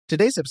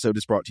Today's episode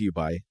is brought to you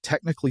by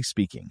Technically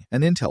Speaking,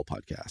 an Intel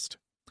podcast.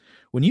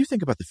 When you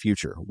think about the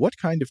future, what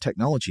kind of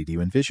technology do you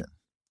envision?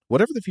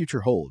 Whatever the future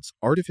holds,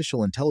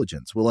 artificial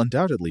intelligence will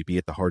undoubtedly be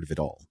at the heart of it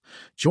all.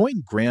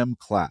 Join Graham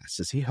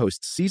Class as he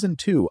hosts Season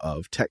 2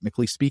 of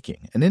Technically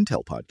Speaking, an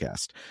Intel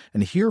podcast,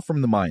 and hear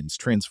from the minds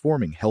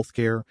transforming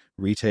healthcare,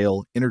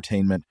 retail,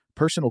 entertainment,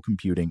 personal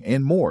computing,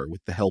 and more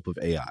with the help of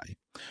AI.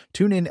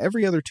 Tune in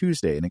every other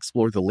Tuesday and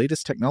explore the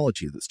latest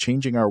technology that's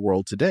changing our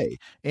world today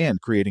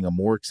and creating a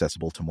more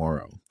accessible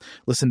tomorrow.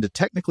 Listen to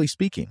Technically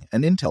Speaking,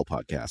 an Intel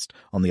podcast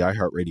on the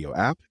iHeartRadio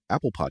app,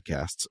 Apple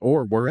Podcasts,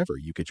 or wherever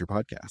you get your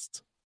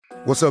podcasts.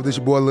 What's up, this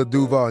your boy Lil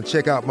Duval, and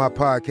check out my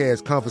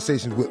podcast,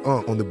 Conversations with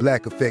Unc, on the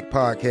Black Effect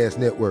Podcast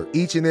Network.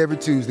 Each and every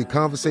Tuesday,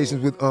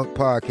 Conversations with Unc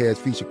podcast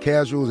feature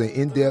casuals and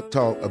in-depth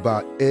talk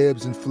about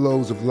ebbs and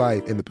flows of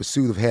life and the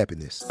pursuit of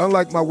happiness.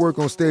 Unlike my work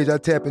on stage, I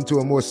tap into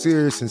a more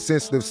serious and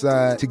sensitive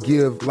side to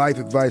give life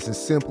advice and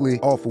simply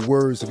offer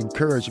words of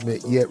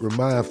encouragement, yet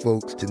remind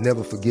folks to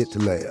never forget to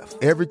laugh.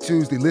 Every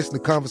Tuesday, listen to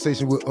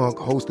Conversations with Unc,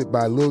 hosted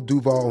by Lil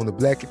Duval on the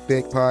Black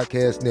Effect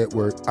Podcast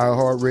Network,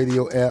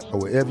 iHeartRadio app,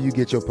 or wherever you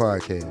get your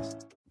podcasts.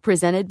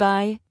 Presented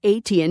by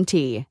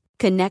AT&T.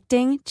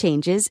 Connecting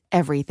changes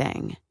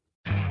everything.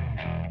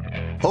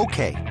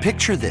 Okay,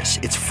 picture this.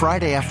 It's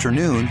Friday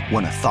afternoon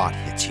when a thought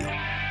hits you.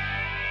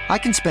 I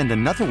can spend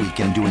another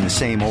weekend doing the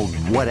same old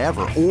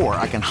whatever, or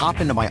I can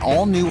hop into my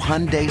all-new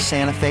Hyundai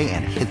Santa Fe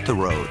and hit the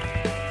road.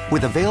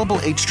 With available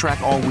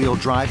H-Track all-wheel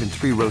drive and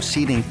 3-row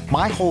seating,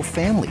 my whole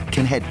family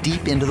can head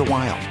deep into the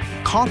wild.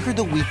 Conquer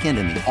the weekend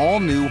in the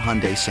all-new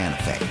Hyundai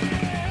Santa Fe.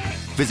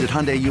 Visit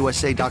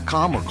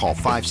HyundaiUSA.com or call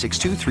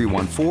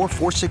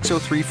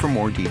 562-314-4603 for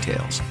more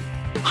details.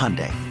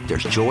 Hyundai,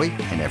 there's joy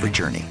in every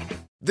journey.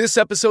 This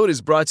episode is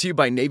brought to you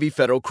by Navy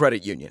Federal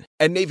Credit Union.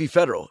 At Navy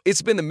Federal,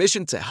 it's been the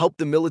mission to help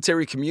the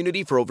military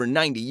community for over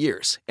 90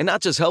 years. And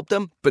not just help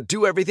them, but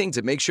do everything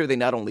to make sure they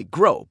not only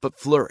grow, but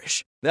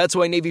flourish. That's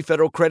why Navy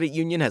Federal Credit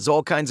Union has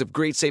all kinds of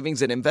great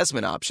savings and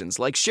investment options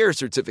like share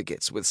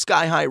certificates with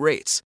sky-high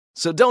rates.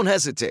 So don't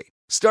hesitate.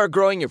 Start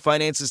growing your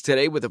finances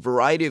today with a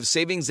variety of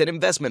savings and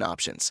investment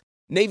options.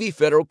 Navy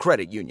Federal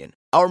Credit Union.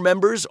 Our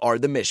members are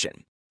the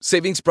mission.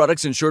 Savings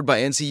products insured by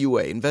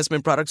NCUA.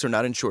 Investment products are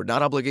not insured,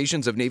 not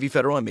obligations of Navy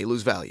Federal and may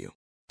lose value.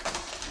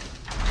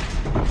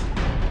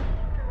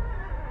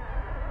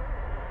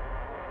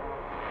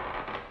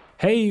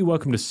 Hey,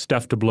 welcome to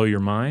Stuff to Blow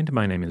Your Mind.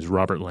 My name is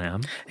Robert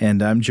Lamb.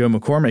 And I'm Joe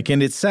McCormick,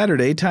 and it's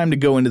Saturday, time to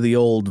go into the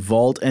old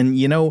vault. And,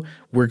 you know,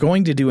 we're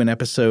going to do an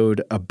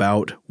episode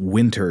about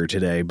winter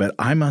today, but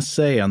I must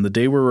say, on the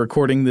day we're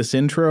recording this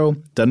intro,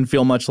 doesn't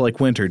feel much like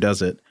winter,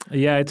 does it?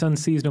 Yeah, it's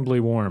unseasonably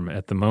warm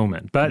at the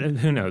moment, but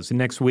who knows?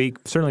 Next week,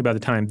 certainly by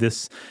the time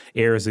this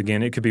airs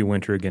again, it could be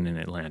winter again in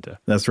Atlanta.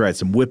 That's right.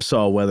 Some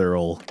whipsaw weather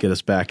will get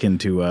us back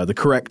into the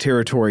correct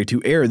territory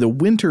to air The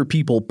Winter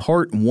People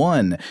Part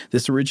 1.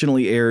 This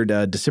originally aired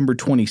December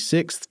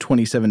 26th,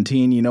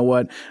 2017. You know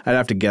what? I'd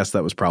have to guess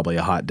that was probably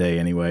a hot day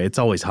anyway. It's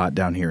always hot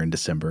down here in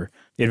December.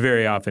 It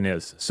very often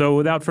is. So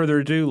without further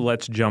ado,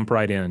 let's jump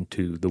right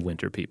into The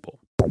Winter People.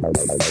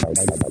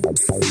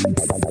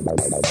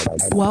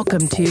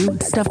 Welcome to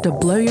Stuff to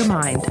Blow Your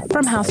Mind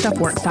from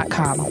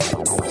HowStuffWorks.com.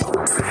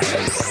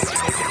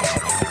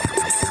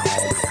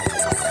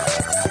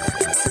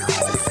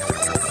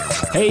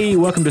 Hey,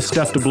 welcome to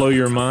Stuff to Blow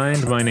Your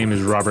Mind. My name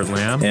is Robert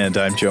Lamb. And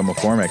I'm Joe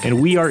McCormick.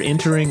 And we are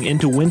entering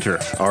into winter.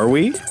 Are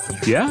we?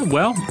 Yeah,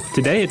 well,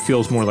 today it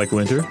feels more like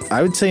winter.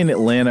 I would say in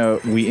Atlanta,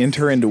 we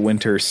enter into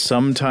winter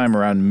sometime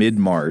around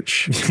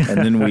mid-March, and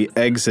then we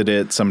exit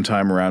it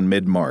sometime around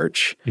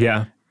mid-March.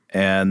 Yeah.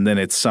 And then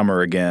it's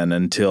summer again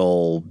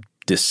until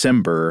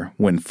December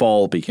when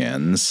fall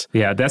begins.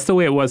 Yeah, that's the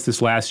way it was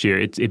this last year.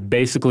 It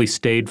basically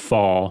stayed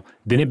fall.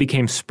 Then it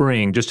became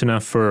spring, just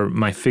enough for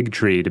my fig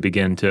tree to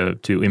begin to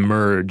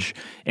emerge.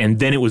 And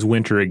then it was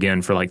winter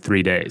again for like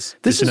 3 days.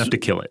 Just enough to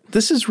kill it.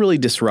 This is really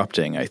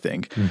disrupting, I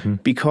think,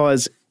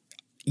 because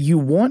you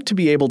want to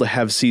be able to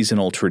have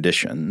seasonal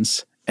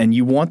traditions. And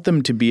you want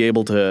them to be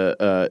able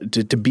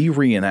to be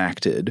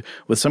reenacted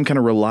with some kind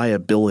of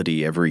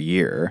reliability every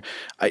year.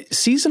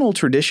 Seasonal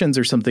traditions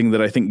are something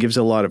that I think gives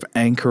a lot of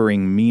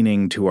anchoring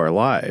meaning to our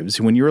lives.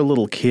 When you're a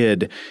little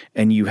kid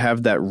and you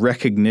have that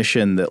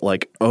recognition that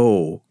like,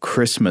 oh,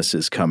 Christmas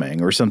is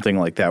coming or something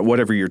like that,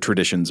 whatever your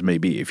traditions may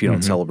be. If you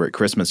don't celebrate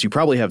Christmas, you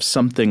probably have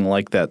something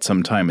like that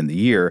sometime in the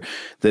year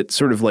that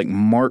sort of like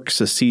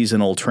marks a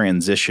seasonal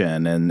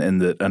transition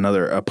and that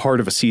a part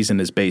of a season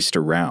is based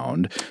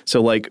around.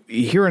 So like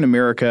here in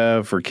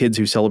America, for kids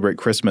who celebrate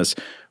Christmas,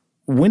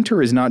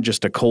 winter is not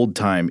just a cold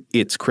time,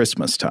 it's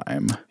Christmas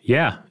time.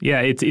 Yeah.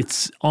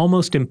 It's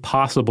almost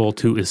impossible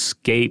to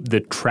escape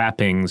the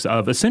trappings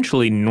of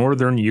essentially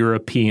Northern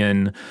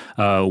European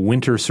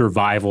winter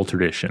survival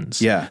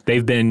traditions. Yeah.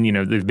 They've been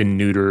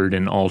neutered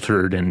and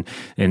altered and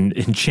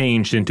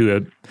changed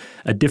into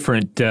a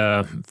different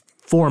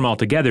form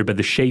altogether, but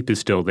the shape is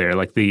still there,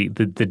 like the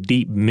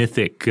deep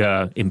mythic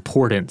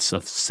importance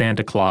of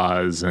Santa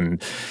Claus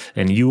and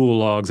Yule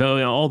logs,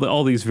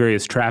 all these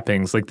various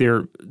trappings, like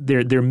they're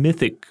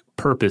mythic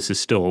purpose is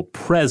still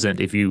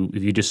present if you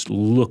just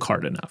look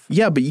hard enough.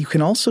 Yeah, but you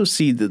can also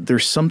see that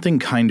there's something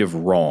kind of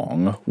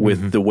wrong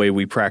with the way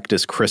we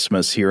practice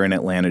Christmas here in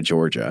Atlanta,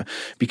 Georgia.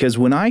 Because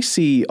when I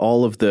see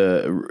all of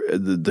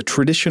the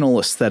traditional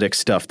aesthetic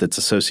stuff that's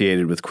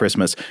associated with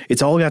Christmas,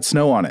 it's all got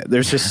snow on it.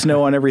 There's just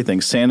snow on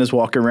everything. Santa's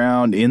walking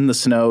around in the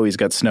snow. He's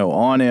got snow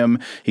on him.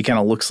 He kind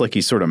of looks like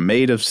he's sort of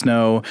made of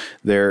snow.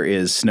 There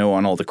is snow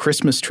on all the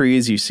Christmas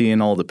trees you see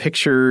in all the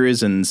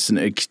pictures, and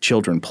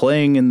children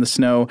playing in the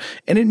snow.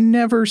 And it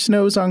never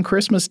snows on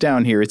Christmas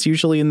down here. It's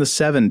usually in the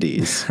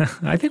 70s.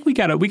 I think we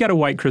got a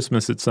white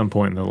Christmas at some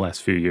point in the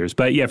last few years.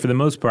 But yeah, for the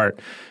most part,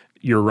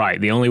 you're right.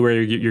 The only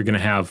way you're going to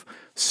have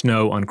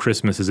snow on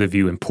Christmas is if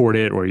you import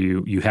it or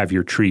you have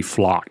your tree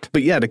flocked.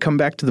 But yeah, to come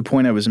back to the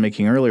point I was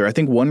making earlier, I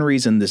think one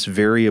reason this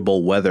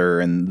variable weather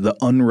and the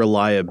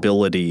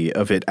unreliability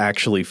of it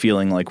actually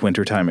feeling like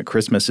wintertime at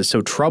Christmas is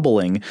so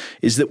troubling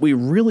is that we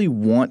really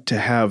want to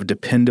have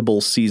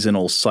dependable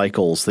seasonal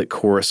cycles that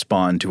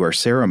correspond to our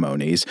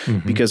ceremonies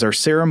because our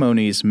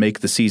ceremonies make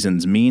the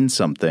seasons mean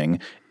something.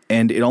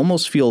 And it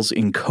almost feels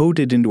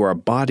encoded into our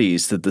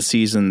bodies that the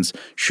seasons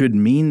should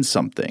mean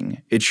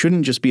something. It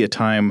shouldn't just be a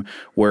time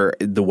where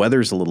the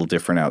weather's a little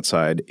different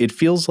outside. It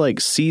feels like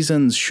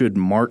seasons should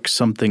mark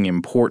something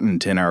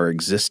important in our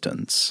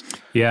existence.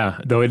 Yeah,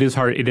 though it is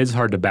hard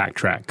to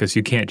backtrack because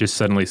you can't just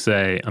suddenly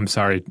say, I'm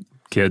sorry,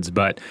 kids,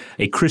 but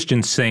a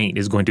Christian saint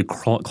is going to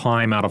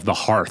climb out of the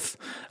hearth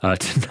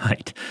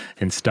tonight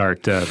and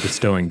start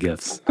bestowing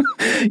gifts.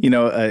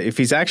 If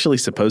he's actually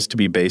supposed to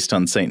be based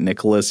on St.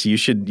 Nicholas, you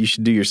should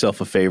do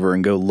yourself a favor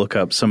and go look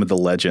up some of the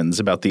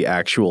legends about the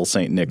actual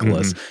St.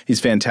 Nicholas.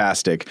 He's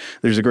fantastic.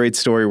 There's a great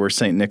story where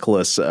St.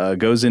 Nicholas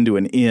goes into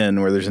an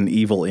inn where there's an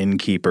evil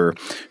innkeeper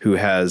who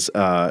has,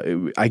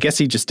 I guess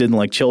he just didn't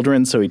like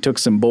children, so he took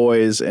some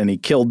boys and he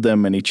killed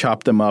them and he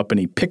chopped them up and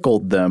he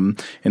pickled them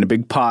in a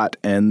big pot,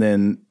 and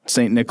then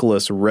St.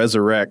 Nicholas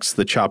resurrects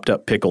the chopped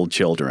up pickled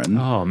children.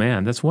 Oh,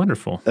 man, that's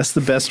wonderful. That's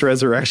the best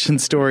resurrection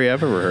story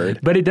I've ever heard.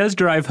 But it does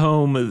drive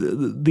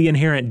home the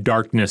inherent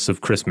darkness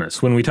of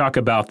Christmas. When we talk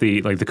about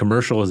the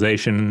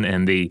commercialization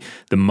and the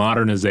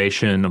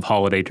modernization of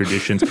holiday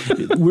traditions,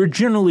 we're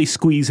generally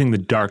squeezing the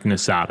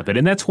darkness out of it.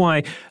 And that's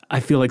why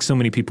I feel like so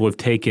many people have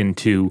taken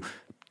to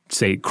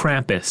say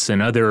Krampus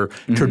and other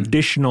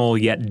traditional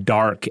yet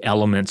dark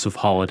elements of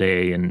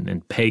holiday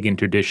and pagan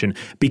tradition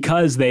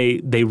because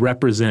they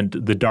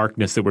represent the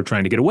darkness that we're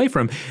trying to get away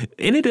from.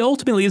 And it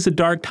ultimately is a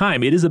dark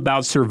time. It is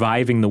about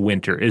surviving the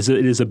winter. It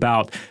is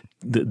about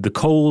the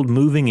cold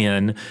moving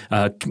in,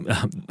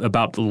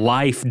 about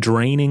life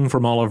draining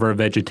from all of our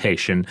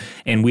vegetation,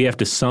 and we have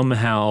to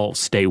somehow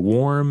stay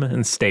warm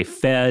and stay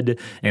fed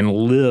and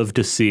live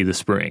to see the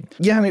spring.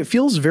 Yeah, and it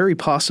feels very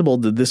possible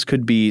that this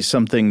could be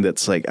something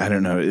that's like, I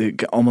don't know,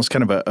 almost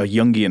kind of a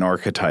Jungian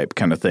archetype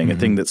kind of thing, a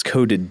thing that's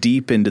coded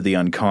deep into the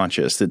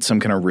unconscious, that's some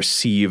kind of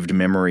received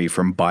memory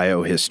from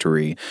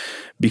biohistory.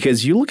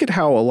 Because you look at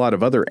how a lot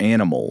of other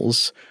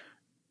animals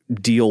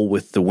deal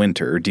with the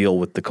winter, deal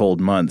with the cold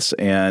months,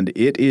 and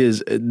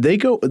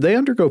they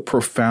undergo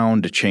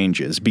profound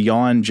changes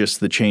beyond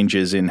just the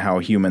changes in how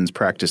humans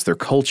practice their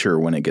culture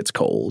when it gets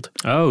cold.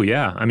 Oh,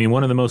 yeah. I mean,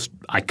 one of the most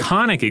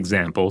iconic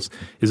examples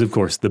is, of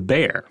course, the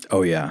bear.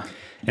 Oh, yeah.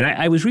 And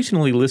I was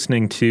recently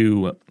listening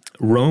to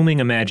Roaming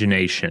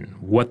Imagination,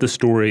 What the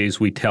Stories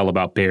We Tell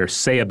About Bears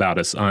Say About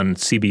Us on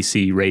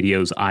CBC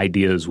Radio's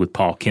Ideas with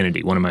Paul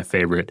Kennedy, one of my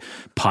favorite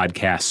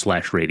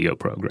podcast/radio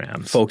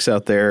programs. Folks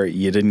out there,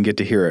 you didn't get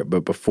to hear it,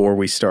 but before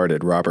we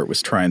started, Robert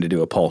was trying to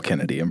do a Paul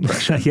Kennedy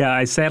impression.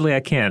 Yeah, sadly I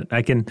can't.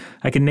 I can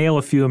nail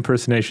a few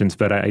impersonations,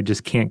 but I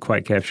just can't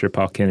quite capture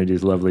Paul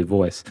Kennedy's lovely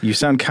voice. You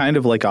sound kind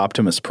of like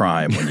Optimus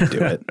Prime when you do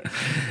it.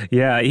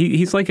 Yeah,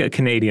 he's like a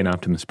Canadian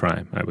Optimus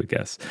Prime, I would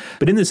guess.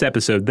 But in this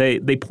episode,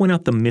 they point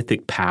out the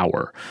mythic power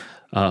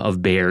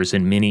of bears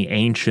in many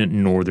ancient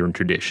northern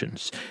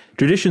traditions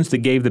that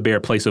gave the bear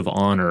a place of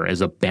honor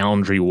as a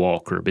boundary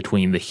walker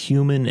between the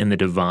human and the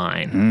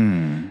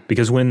divine.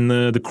 Because when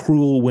the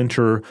cruel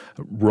winter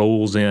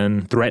rolls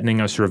in,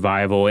 threatening our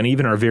survival and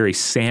even our very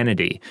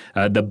sanity,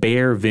 the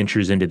bear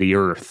ventures into the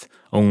earth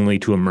only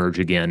to emerge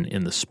again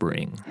in the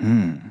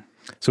spring.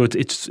 So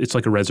it's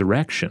like a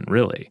resurrection,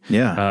 really.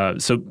 Yeah.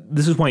 So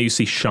this is why you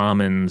see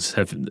shamans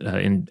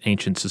in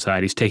ancient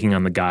societies taking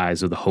on the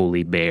guise of the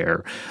holy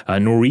bear.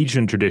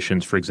 Norwegian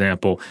traditions, for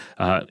example,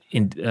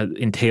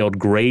 entailed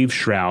grave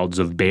shrouds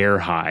of bear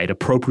hide,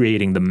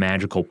 appropriating the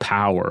magical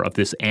power of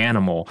this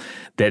animal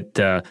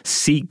that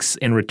seeks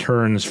and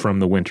returns from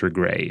the winter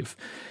grave.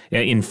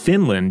 In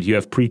Finland, you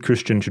have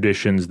pre-Christian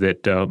traditions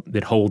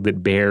that hold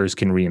that bears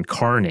can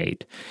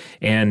reincarnate,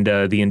 and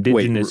the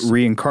indigenous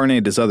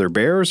reincarnate as other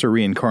bears or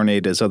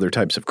reincarnate as other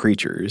types of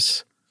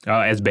creatures.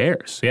 As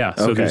bears, yeah.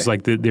 So there's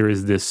there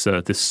is this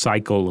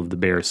cycle of the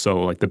bear's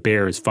soul, like the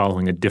bear is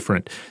following a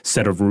different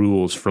set of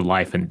rules for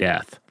life and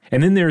death.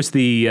 And then there's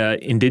the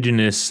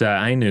indigenous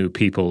Ainu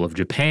people of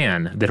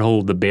Japan that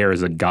hold the bear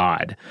as a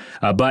god,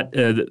 but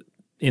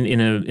in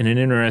an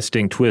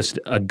interesting twist,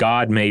 a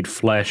god made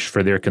flesh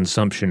for their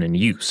consumption and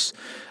use.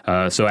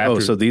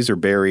 So these are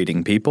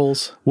bear-eating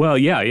peoples? Well,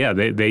 yeah.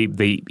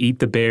 They eat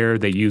the bear.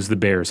 They use the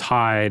bear's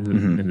hide.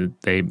 And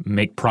they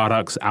make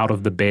products out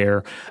of the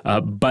bear.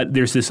 But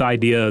there's this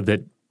idea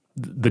that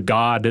the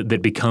god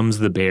that becomes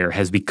the bear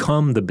has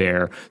become the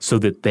bear so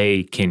that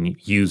they can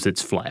use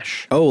its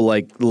flesh. Oh,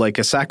 like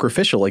a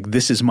sacrificial, like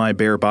this is my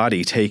bear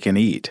body, take and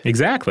eat.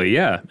 Exactly,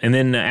 yeah. And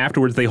then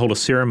afterwards they hold a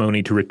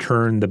ceremony to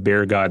return the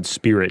bear god's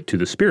spirit to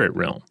the spirit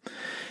realm.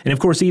 And of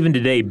course, even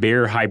today,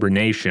 bear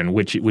hibernation,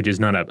 which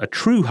is not a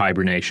true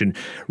hibernation,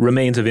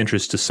 remains of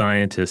interest to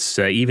scientists,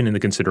 even in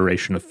the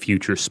consideration of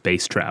future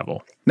space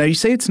travel. Now, you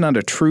say it's not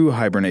a true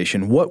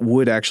hibernation. What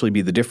would actually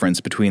be the difference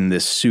between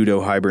this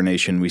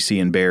pseudo-hibernation we see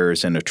in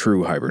bears and a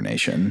true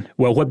hibernation?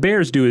 Well, what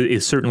bears do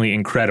is certainly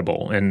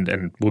incredible,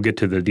 and we'll get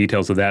to the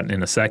details of that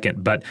in a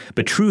second, but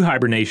true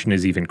hibernation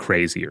is even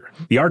crazier.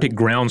 The Arctic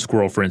ground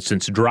squirrel, for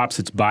instance, drops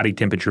its body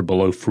temperature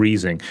below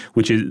freezing,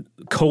 which is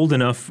cold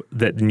enough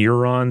that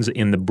neurons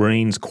in the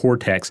brain's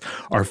cortex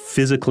are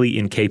physically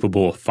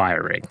incapable of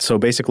firing. So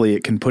basically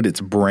it can put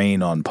its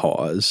brain on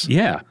pause.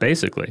 Yeah,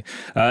 basically.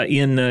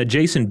 In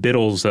Jason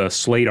Biddle's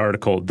Slate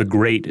article, The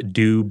Great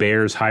Do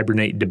Bears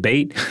Hibernate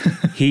Debate,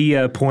 he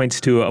points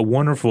to a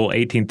wonderful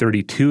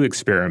 1832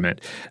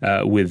 experiment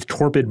with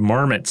torpid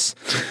marmots.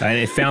 And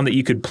it found that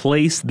you could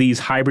place these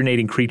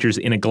hibernating creatures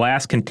in a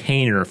glass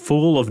container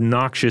full of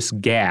noxious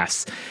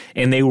gas,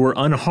 and they were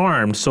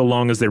unharmed so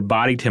long as their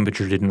body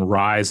temperature didn't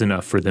rise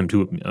enough for them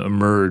to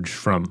emerge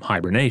from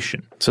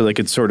hibernation. So they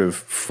could sort of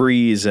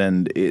freeze,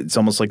 and it's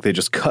almost like they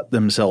just cut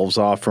themselves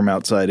off from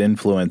outside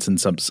influence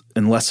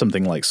unless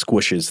something like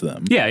squishes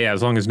them. Yeah,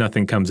 as long as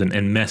nothing comes in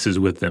and messes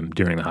with them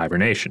during the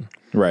hibernation.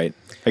 Right.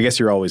 I guess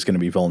you're always going to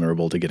be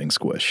vulnerable to getting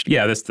squished.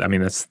 Yeah,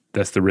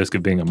 that's the risk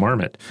of being a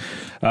marmot.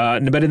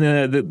 But in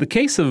the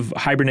case of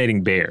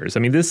hibernating bears,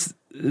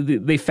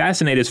 they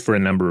fascinate us for a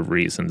number of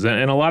reasons,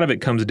 and a lot of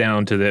it comes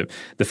down to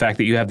the fact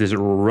that you have this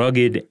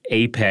rugged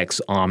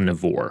apex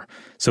omnivore.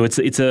 So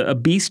it's a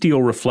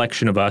bestial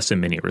reflection of us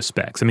in many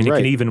respects. It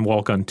can even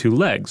walk on two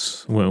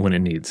legs when it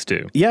needs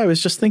to. Yeah, I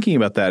was just thinking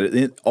about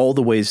that. All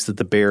the ways that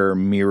the bear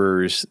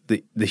mirrors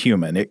the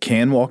human. It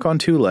can walk on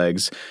two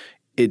legs.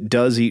 It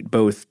does eat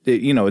both.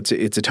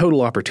 It's a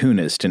total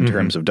opportunist in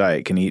terms of diet.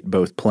 It can eat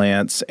both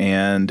plants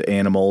and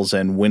animals.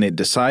 And when it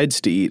decides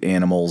to eat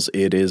animals,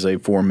 it is a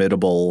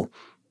formidable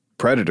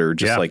predator,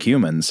 just like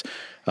humans.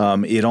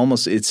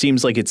 It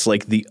seems like it's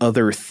like the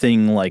other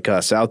thing like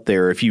us out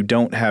there if you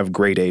don't have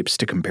great apes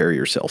to compare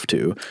yourself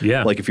to.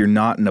 Yeah. Like if you're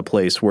not in a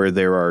place where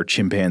there are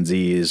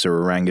chimpanzees or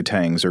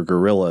orangutans or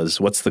gorillas,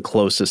 what's the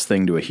closest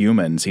thing to a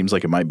human? Seems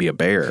like it might be a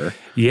bear.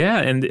 Yeah,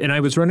 and I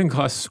was running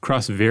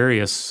across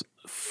various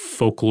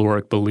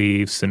folkloric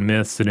beliefs and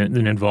myths that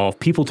involve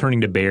people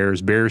turning to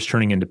bears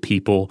turning into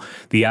people,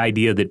 the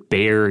idea that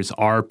bears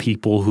are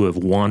people who have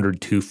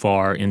wandered too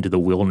far into the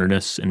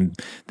wilderness and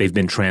they've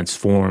been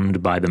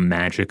transformed by the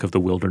magic of the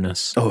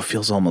wilderness. Oh, it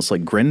feels almost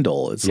like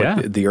Grendel. It's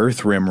like the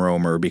Earth Rim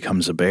roamer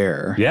becomes a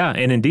bear. Yeah,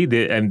 and indeed,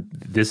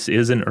 this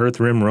is an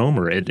Earth Rim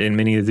roamer. In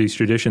many of these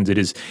traditions, it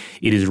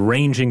is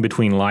ranging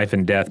between life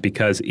and death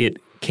because it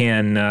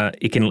can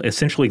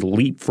essentially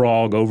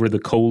leapfrog over the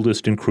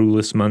coldest and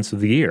cruelest months of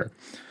the year.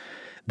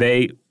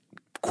 They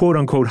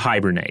quote-unquote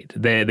hibernate.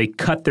 They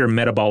cut their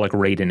metabolic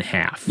rate in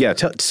half. Yeah,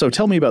 so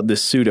tell me about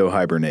this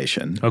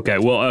pseudo-hibernation. Okay,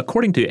 well,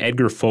 according to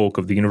Edgar Folk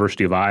of the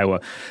University of Iowa,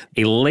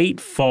 a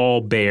late fall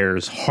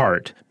bear's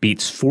heart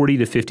beats 40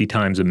 to 50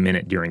 times a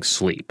minute during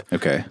sleep.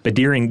 Okay. But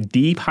during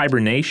deep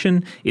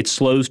hibernation, it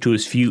slows to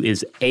as few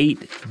as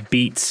 8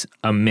 beats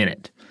a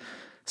minute.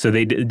 So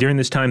during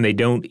this time, they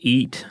don't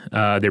eat.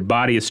 Their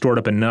body is stored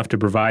up enough to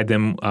provide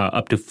them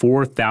up to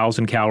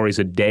 4,000 calories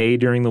a day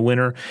during the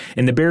winter.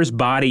 And the bear's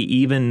body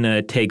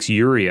even takes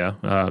urea,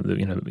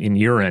 in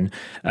urine,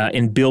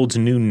 and builds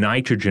new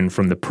nitrogen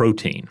from the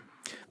protein.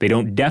 They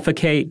don't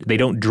defecate, they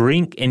don't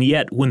drink, and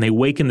yet when they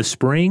wake in the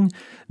spring,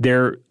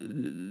 they're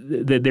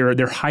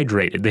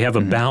hydrated. They have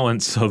a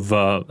balance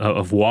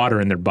of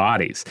water in their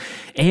bodies.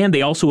 And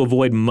they also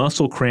avoid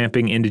muscle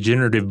cramping and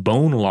degenerative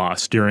bone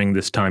loss during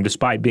this time,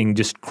 despite being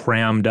just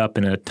crammed up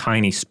in a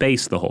tiny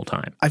space the whole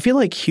time. I feel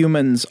like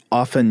humans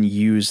often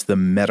use the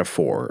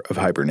metaphor of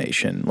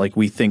hibernation. Like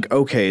we think,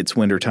 okay, it's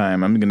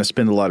wintertime. I'm going to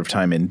spend a lot of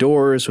time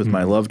indoors with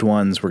my loved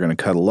ones. We're going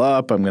to cuddle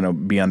up. I'm going to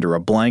be under a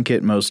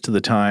blanket most of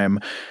the time.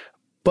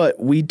 But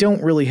we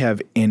don't really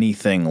have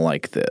anything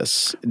like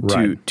this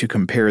to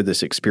compare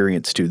this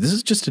experience to. This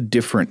is just a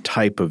different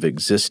type of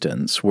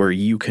existence where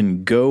you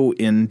can go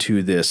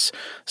into this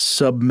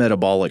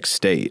submetabolic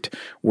state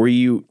where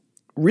you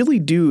really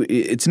do –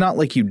 it's not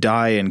like you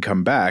die and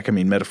come back. I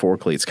mean,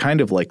 metaphorically, it's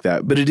kind of like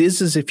that. But it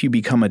is as if you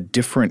become a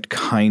different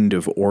kind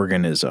of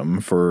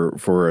organism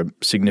for a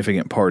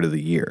significant part of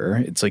the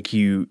year. It's like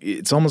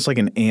it's almost like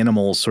an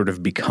animal sort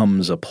of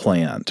becomes a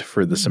plant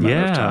for this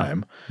amount of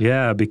time.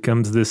 Yeah, it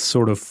becomes this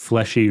sort of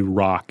fleshy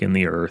rock in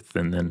the earth.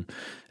 And then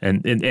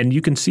and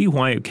you can see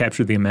why it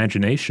captured the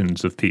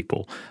imaginations of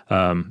people.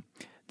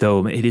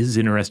 Though it is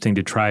interesting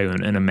to try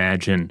and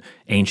imagine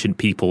ancient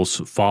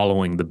peoples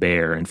following the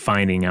bear and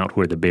finding out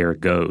where the bear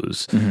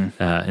goes,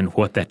 and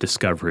what that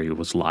discovery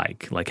was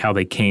like how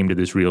they came to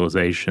this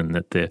realization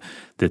that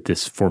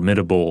this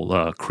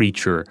formidable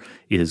creature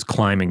is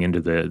climbing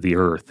into the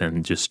earth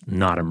and just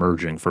not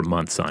emerging for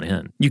months on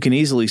end. You can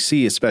easily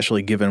see,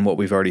 especially given what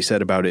we've already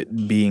said about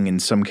it being in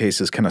some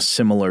cases kind of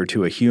similar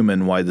to a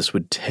human, why this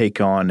would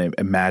take on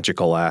a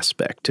magical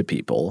aspect to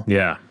people.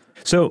 Yeah.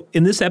 So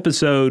in this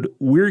episode,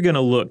 we're going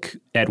to look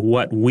at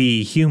what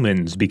we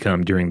humans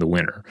become during the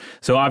winter.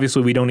 So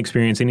obviously we don't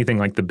experience anything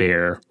like the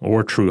bear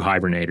or true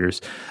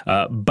hibernators,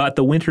 but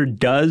the winter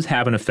does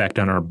have an effect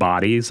on our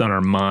bodies, on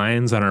our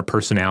minds, on our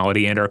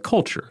personality, and our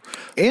culture.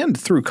 And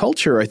through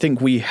culture, I think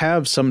we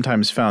have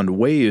sometimes found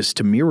ways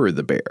to mirror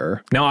the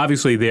bear. Now,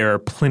 obviously, there are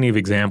plenty of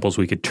examples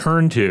we could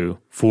turn to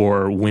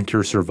for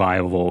winter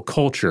survival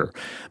culture,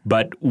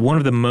 but one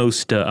of the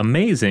most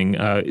amazing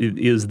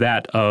is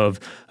that of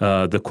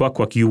the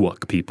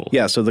Kwakwaka'wakw people.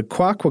 Yeah, so the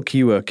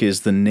Kwakwaka'wakw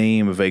is the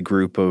name of a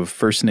group of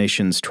First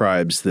Nations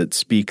tribes that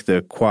speak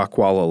the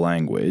Kwakwala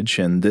language,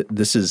 and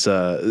this is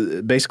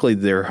basically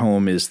their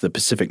home is the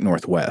Pacific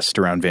Northwest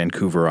around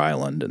Vancouver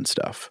Island and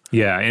stuff.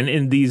 Yeah,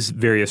 and these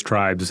various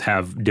tribes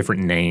have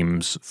different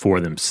names for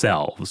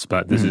themselves,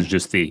 but this is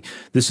just the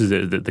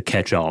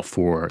catch-all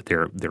for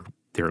their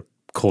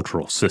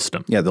cultural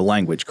system. Yeah, the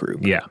language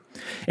group. Yeah.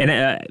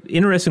 And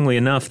interestingly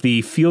enough,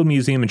 the Field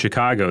Museum in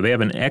Chicago, they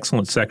have an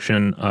excellent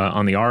section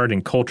on the art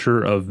and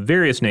culture of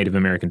various Native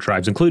American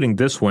tribes, including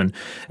this one.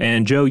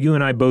 And Joe, you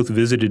and I both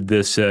visited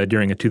this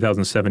during a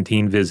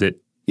 2017 visit.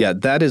 Yeah,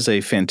 that is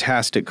a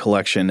fantastic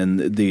collection,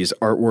 and these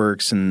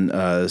artworks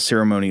and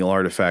ceremonial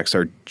artifacts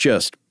are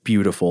just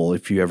beautiful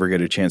if you ever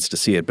get a chance to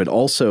see it. But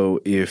also,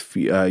 if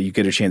you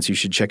get a chance, you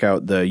should check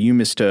out the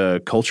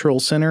Uminista Cultural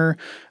Center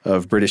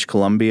of British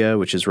Columbia,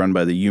 which is run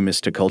by the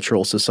Uminista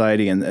Cultural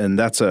Society, and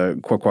that's a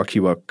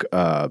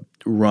Kwakwaka'wakw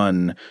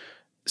run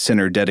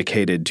center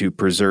dedicated to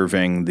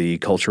preserving the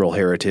cultural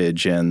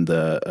heritage and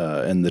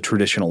the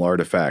traditional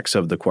artifacts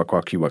of the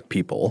Kwakwaka'wakw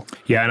people.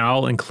 Yeah, and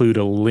I'll include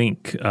a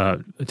link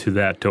to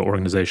that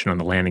organization on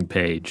the landing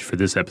page for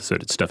this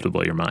episode at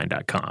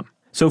stufftoblowyourmind.com.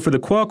 So for the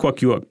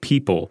Kwakwaka'wakw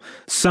people,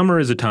 summer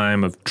is a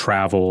time of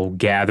travel,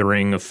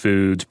 gathering of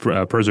foods,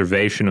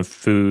 preservation of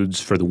foods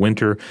for the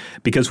winter,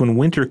 because when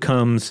winter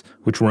comes,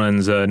 which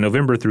runs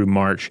November through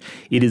March,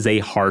 it is a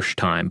harsh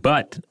time,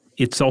 but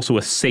it's also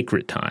a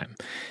sacred time.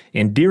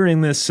 And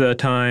during this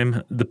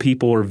time, the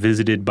people are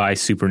visited by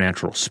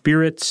supernatural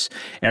spirits.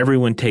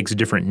 Everyone takes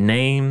different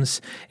names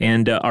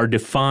and are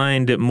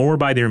defined more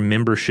by their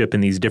membership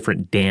in these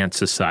different dance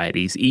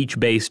societies, each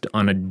based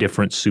on a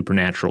different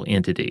supernatural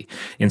entity.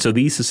 And so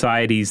these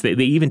societies, they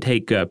even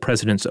take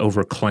precedence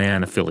over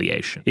clan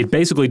affiliation. It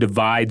basically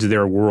divides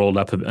their world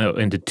up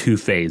into two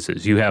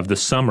phases. You have the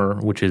summer,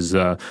 which is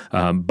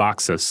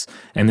Baxas,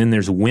 and then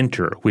there's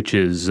winter, which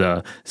is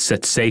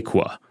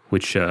Setsekwa,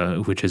 which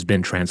has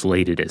been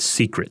translated as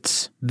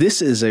secrets.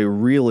 This is a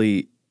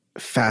really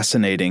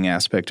fascinating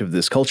aspect of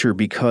this culture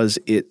because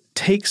it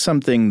takes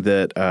something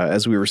that,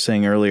 as we were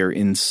saying earlier,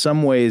 in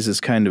some ways is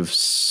kind of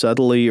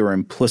subtly or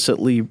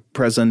implicitly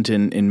present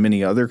in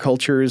many other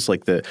cultures,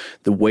 like the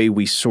way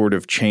we sort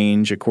of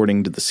change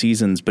according to the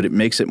seasons, but it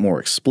makes it more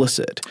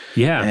explicit.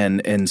 Yeah.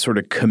 And sort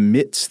of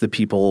commits the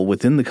people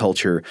within the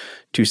culture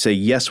to say,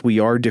 yes, we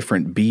are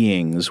different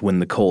beings when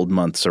the cold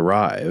months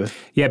arrive.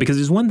 Yeah, because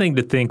it's one thing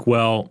to think,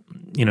 well,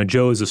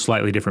 Joe is a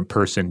slightly different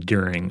person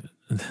during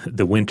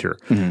the winter.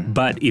 Mm-hmm.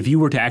 But if you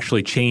were to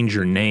actually change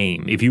your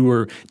name, if you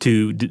were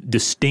to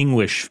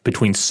distinguish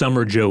between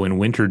Summer Joe and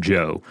Winter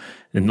Joe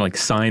and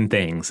sign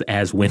things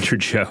as Winter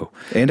Joe,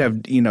 and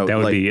have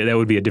that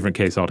would be a different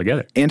case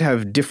altogether. And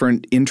have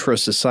different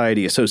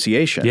intra-society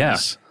associations. Yeah.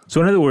 So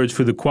in other words,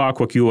 for the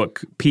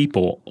Kwakwaka'wakw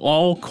people,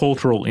 all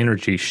cultural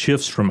energy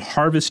shifts from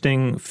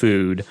harvesting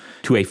food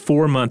to a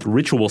 4-month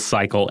ritual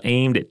cycle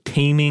aimed at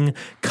taming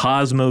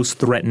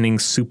cosmos-threatening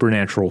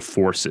supernatural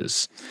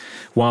forces.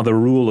 While the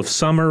rule of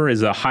summer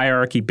is a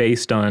hierarchy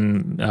based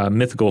on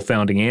mythical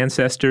founding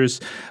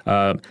ancestors,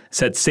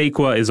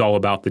 Setsekwa is all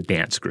about the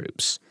dance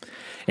groups.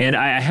 And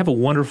I have a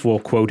wonderful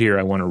quote here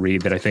I want to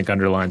read that I think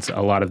underlines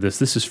a lot of this.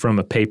 This is from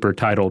a paper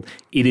titled,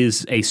 "It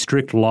is a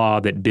Strict Law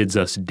That Bids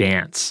Us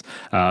Dance,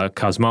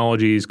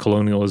 Cosmologies,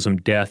 Colonialism,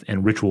 Death,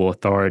 and Ritual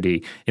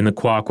Authority in the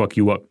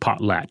Kwakwaka'wakw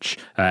Potlatch,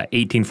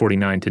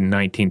 1849 to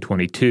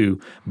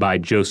 1922 by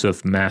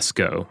Joseph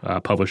Masco,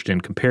 published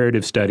in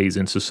Comparative Studies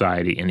in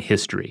Society and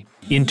History.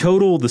 In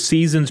total, the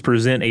seasons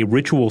present a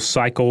ritual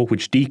cycle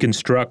which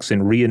deconstructs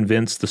and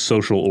reinvents the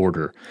social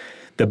order.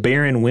 The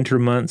barren winter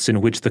months in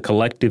which the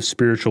collective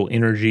spiritual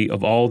energy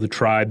of all the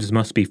tribes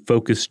must be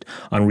focused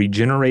on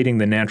regenerating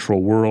the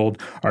natural world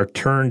are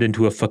turned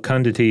into a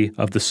fecundity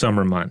of the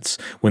summer months,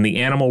 when the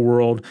animal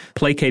world,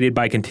 placated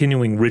by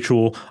continuing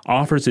ritual,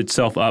 offers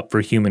itself up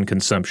for human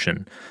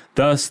consumption.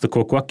 Thus, the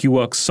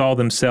Kwakwaka'wakw saw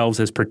themselves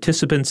as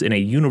participants in a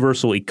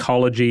universal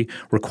ecology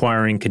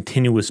requiring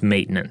continuous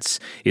maintenance.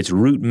 Its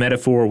root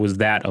metaphor was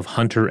that of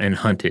hunter and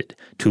hunted.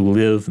 To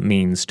live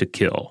means to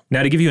kill."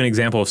 Now, to give you an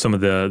example of some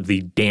of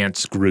the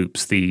dance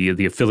groups,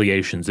 the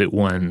affiliations that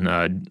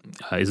one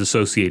is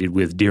associated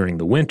with during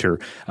the winter,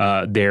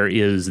 there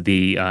is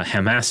the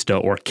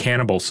Hamasta, or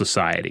Cannibal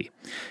Society.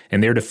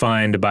 And they're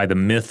defined by the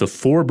myth of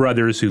 4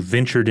 brothers who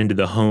ventured into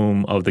the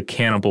home of the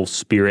cannibal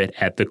spirit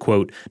at the,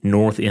 quote,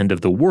 north end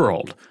of the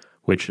world,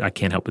 which I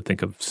can't help but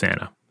think of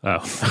Santa.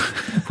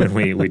 When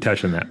we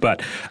touch on that.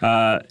 But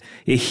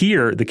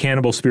here, the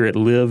cannibal spirit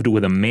lived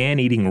with a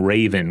man-eating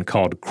raven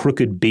called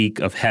Crooked Beak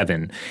of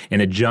Heaven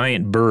and a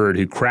giant bird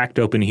who cracked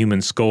open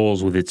human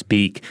skulls with its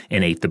beak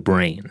and ate the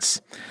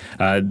brains.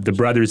 The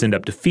brothers end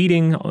up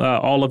defeating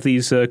all of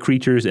these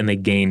creatures, and they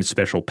gained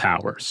special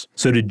powers.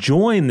 So to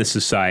join the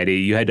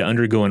society, you had to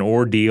undergo an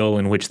ordeal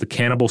in which the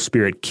cannibal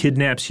spirit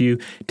kidnaps you,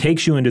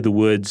 takes you into the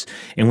woods,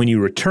 and when you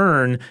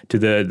return to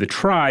the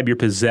tribe, you're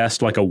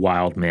possessed like a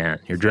wild man.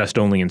 You're dressed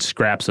only in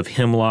scraps of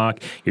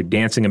hemlock, you're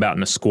dancing about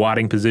in a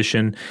squatting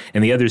position,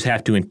 and the others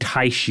have to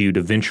entice you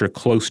to venture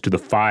close to the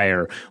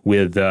fire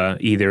with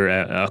either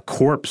a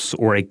corpse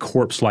or a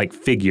corpse-like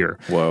figure.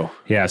 Whoa.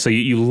 Yeah, so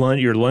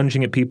you're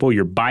lunging at people,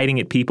 you're biting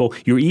at people,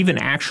 you're even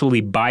actually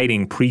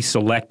biting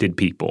pre-selected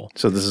people.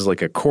 So this is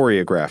like a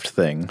choreographed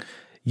thing.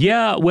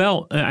 Yeah,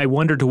 well, I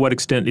wonder to what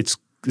extent it's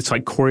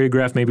like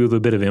choreographed, maybe with a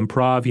bit of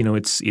improv. You know,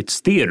 it's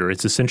theater.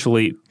 It's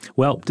essentially,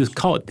 well, to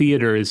call it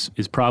theater is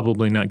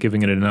probably not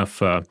giving it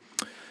enough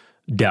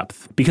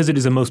depth, because it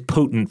is a most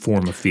potent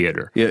form of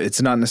theater. Yeah,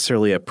 it's not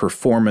necessarily a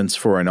performance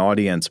for an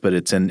audience, but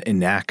it's an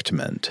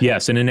enactment.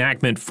 Yes, an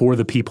enactment for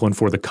the people and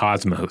for the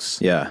cosmos.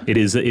 Yeah. It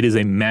is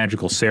a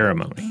magical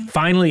ceremony.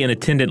 Finally, an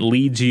attendant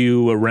leads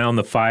you around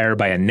the fire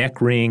by a neck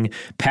ring,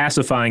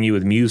 pacifying you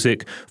with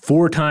music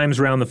 4 times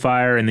around the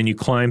fire, and then you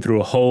climb through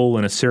a hole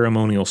in a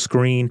ceremonial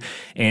screen,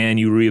 and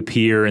you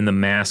reappear in the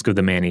mask of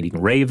the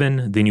man-eating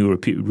raven. Then you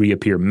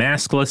reappear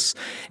maskless,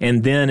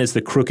 and then as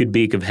the Crooked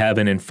Beak of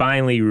Heaven, and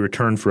finally you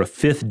return for a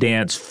 5th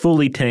dance,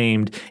 fully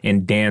tamed,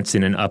 and dance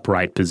in an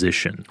upright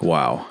position.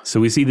 Wow. So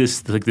we see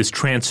this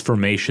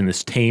transformation,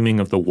 this taming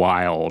of the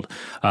wild.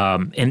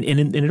 And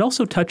it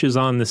also touches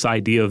on this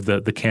idea of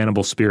the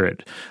cannibal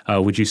spirit,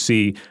 which you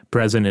see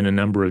present in a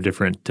number of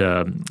different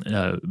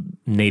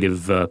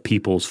native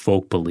peoples'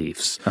 folk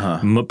beliefs.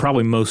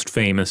 Probably most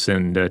famous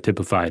and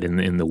typified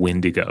in the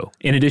Wendigo.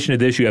 In addition to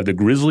this, you have the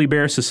Grizzly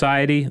Bear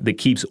Society that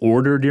keeps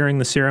order during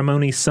the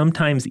ceremony,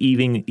 sometimes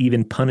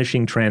even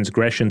punishing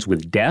transgressions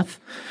with death.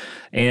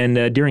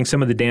 And during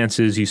some of the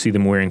dances, you see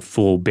them wearing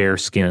full bear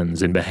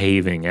skins and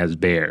behaving as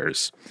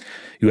bears.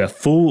 You have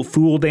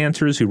fool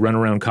dancers who run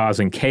around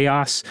causing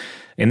chaos.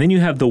 And then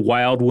you have the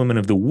Wild Woman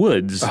of the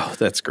Woods. Oh,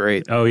 that's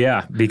great. Oh,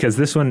 yeah, because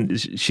this one,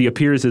 she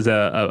appears as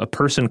a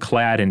person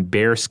clad in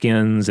bear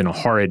skins and a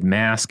horrid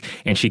mask,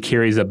 and she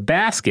carries a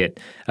basket,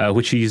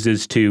 which she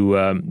uses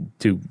to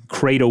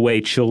crate away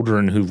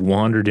children who've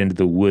wandered into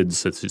the woods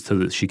so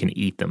that she can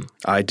eat them.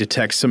 I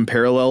detect some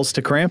parallels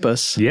to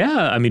Krampus.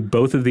 Yeah, I mean,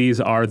 both of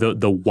these are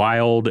the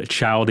wild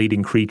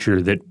child-eating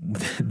creature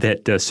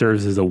that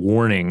serves as a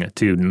warning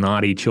to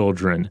naughty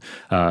children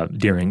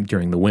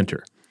during the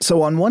winter.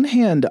 So on one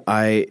hand,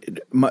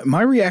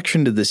 my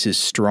reaction to this is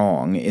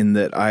strong in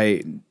that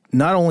I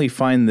not only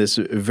find this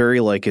very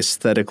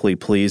aesthetically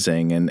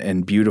pleasing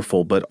and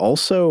beautiful, but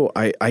also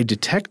I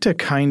detect a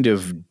kind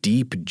of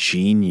deep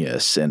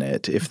genius in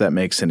it, if that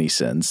makes any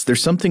sense.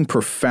 There's something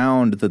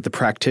profound that the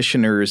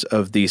practitioners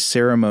of these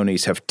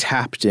ceremonies have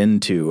tapped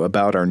into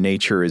about our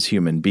nature as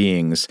human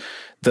beings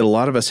that a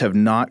lot of us have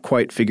not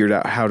quite figured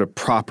out how to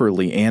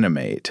properly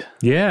animate.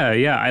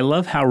 Yeah. I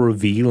love how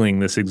revealing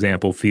this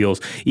example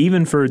feels,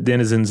 even for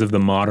denizens of the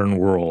modern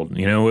world.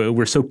 You know,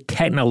 we're so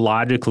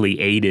technologically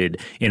aided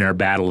in our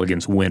battle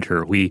against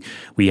winter. We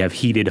have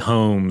heated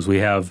homes. We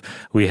have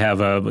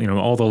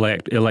all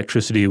the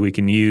electricity we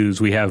can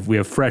use. We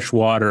have fresh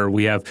water.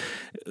 We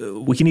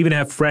can even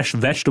have fresh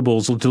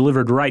vegetables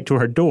delivered right to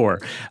our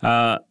door.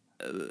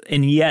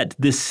 And yet,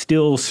 this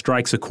still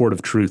strikes a chord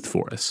of truth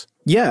for us.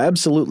 Yeah,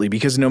 absolutely.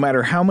 Because no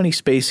matter how many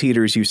space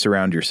heaters you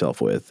surround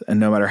yourself with, and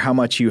no matter how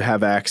much you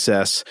have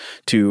access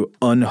to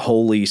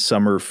unholy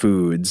summer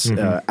foods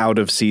out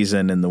of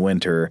season in the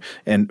winter,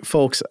 and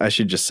folks, I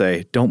should just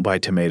say, don't buy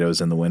tomatoes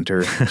in the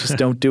winter. Just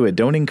don't do it.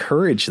 Don't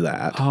encourage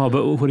that. Oh,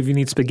 but what if you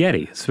need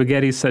spaghetti?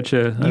 Spaghetti is such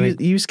a...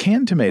 Use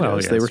canned tomatoes.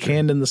 Well, yeah, they were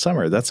canned in the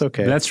summer. That's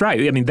okay. That's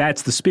right. I mean,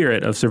 that's the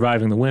spirit of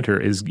surviving the winter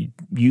is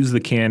use the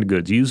canned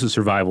goods, use the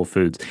survival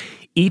foods.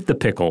 Eat the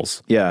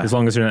pickles, as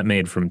long as they're not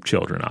made from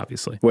children,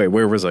 obviously. Wait,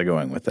 where was I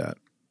going with that?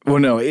 Well,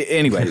 no,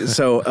 anyway,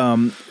 so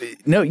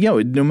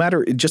no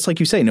matter, just like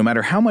you say, no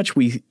matter how much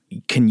we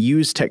can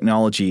use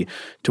technology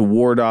to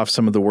ward off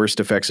some of the worst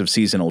effects of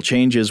seasonal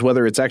changes,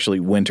 whether it's actually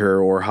winter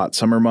or hot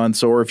summer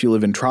months, or if you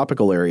live in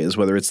tropical areas,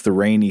 whether it's the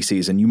rainy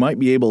season, you might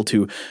be able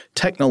to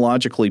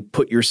technologically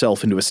put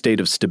yourself into a state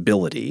of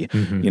stability,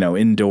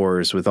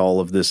 indoors with all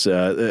of this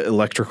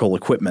electrical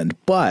equipment.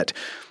 But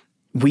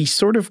we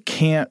sort of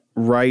can't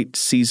write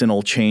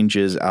seasonal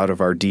changes out of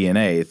our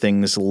DNA.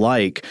 Things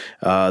like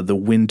the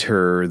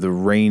winter, the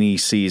rainy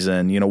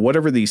season,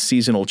 whatever these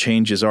seasonal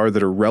changes are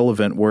that are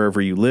relevant wherever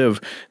you live,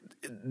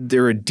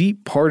 they're a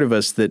deep part of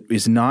us that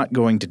is not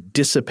going to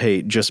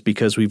dissipate just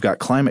because we've got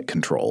climate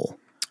control.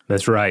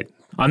 That's right.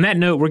 On that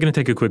note, we're going to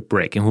take a quick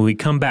break, and when we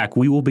come back,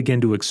 we will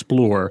begin to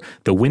explore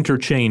the winter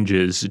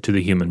changes to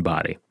the human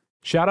body.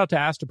 Shout out to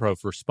Astepro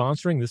for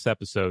sponsoring this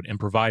episode and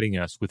providing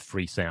us with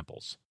free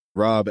samples.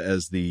 Rob,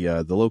 as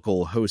the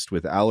local host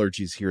with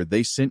allergies here,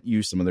 they sent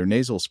you some of their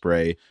nasal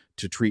spray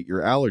to treat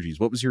your allergies.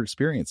 What was your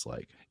experience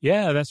like?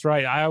 Yeah, that's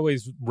right. I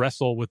always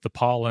wrestle with the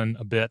pollen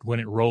a bit when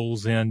it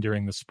rolls in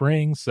during the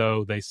spring,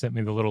 so they sent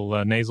me the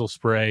little nasal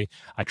spray.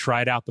 I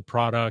tried out the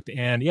product,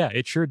 and yeah,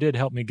 it sure did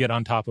help me get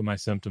on top of my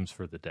symptoms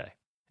for the day.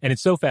 And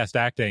it's so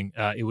fast-acting,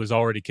 it was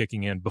already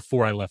kicking in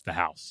before I left the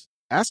house.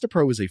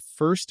 Astepro is a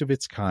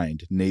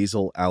first-of-its-kind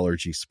nasal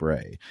allergy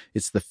spray.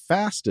 It's the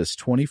fastest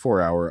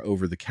 24-hour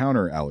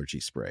over-the-counter allergy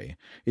spray.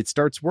 It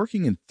starts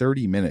working in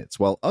 30 minutes,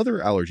 while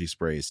other allergy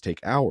sprays take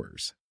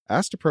hours.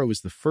 Astepro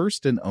is the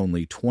first and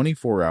only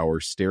 24-hour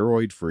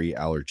steroid-free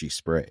allergy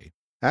spray.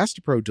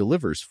 Astepro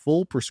delivers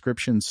full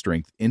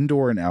prescription-strength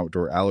indoor and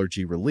outdoor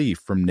allergy relief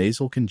from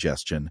nasal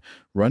congestion,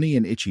 runny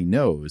and itchy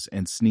nose,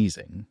 and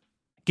sneezing.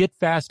 Get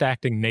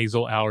fast-acting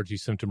nasal allergy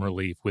symptom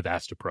relief with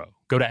Astepro.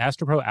 Go to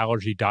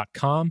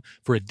asteproallergy.com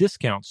for a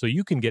discount so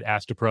you can get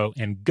Astepro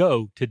and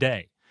go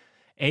today.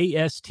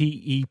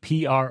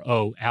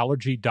 ASTEPRO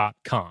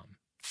allergy.com.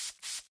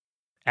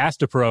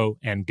 Astepro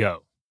and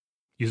go.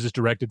 Use as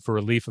directed for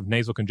relief of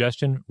nasal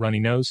congestion, runny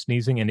nose,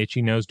 sneezing, and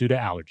itchy nose due to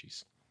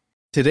allergies.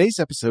 Today's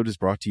episode is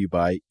brought to you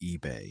by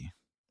eBay.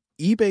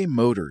 eBay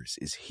Motors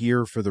is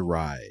here for the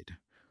ride.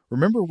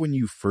 Remember when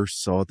you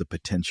first saw the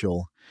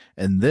potential?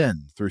 And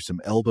then, through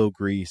some elbow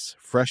grease,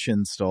 fresh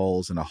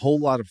installs, and a whole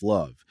lot of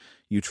love,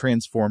 you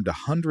transformed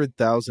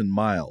 100,000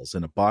 miles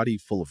and a body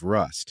full of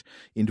rust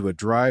into a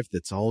drive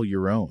that's all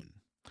your own.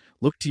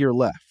 Look to your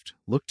left.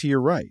 Look to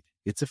your right.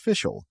 It's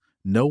official.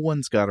 No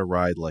one's got a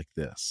ride like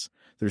this.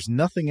 There's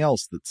nothing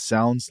else that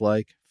sounds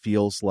like,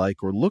 feels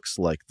like, or looks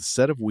like the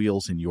set of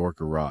wheels in your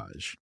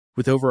garage.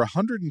 With over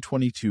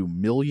 122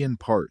 million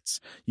parts,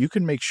 you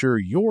can make sure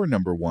your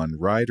number one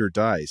ride or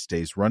die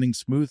stays running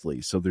smoothly,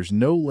 so there's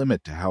no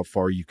limit to how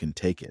far you can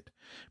take it.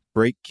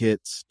 Brake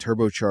kits,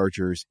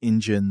 turbochargers,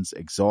 engines,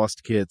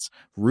 exhaust kits,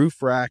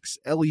 roof racks,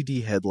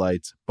 LED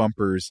headlights,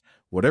 bumpers,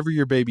 whatever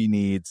your baby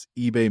needs,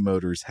 eBay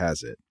Motors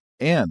has it.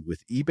 And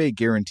with eBay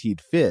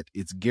Guaranteed Fit,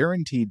 it's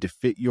guaranteed to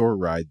fit your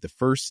ride the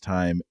first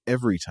time,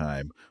 every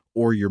time,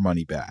 or your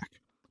money back.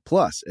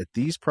 Plus, at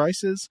these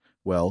prices,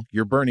 well,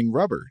 you're burning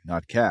rubber,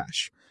 not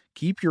cash.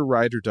 Keep your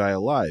ride or die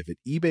alive at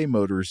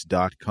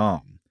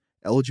ebaymotors.com.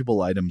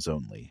 Eligible items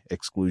only.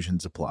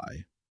 Exclusions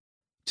apply.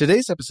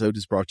 Today's episode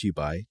is brought to you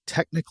by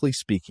Technically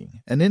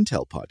Speaking, an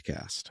Intel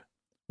podcast.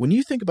 When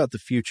you think about the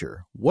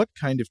future, what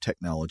kind of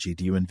technology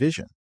do you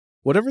envision?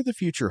 Whatever the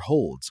future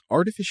holds,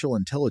 artificial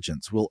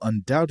intelligence will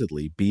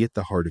undoubtedly be at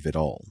the heart of it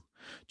all.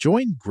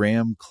 Join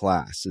Graham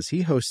Class as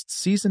he hosts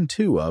Season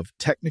 2 of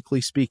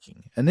Technically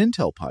Speaking, an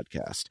Intel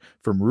podcast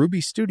from Ruby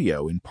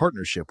Studio in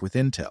partnership with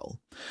Intel.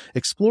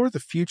 Explore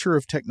the future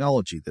of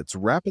technology that's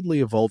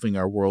rapidly evolving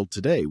our world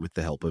today with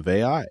the help of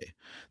AI.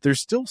 There's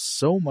still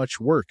so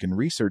much work and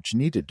research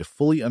needed to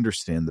fully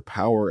understand the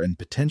power and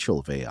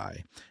potential of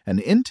AI, and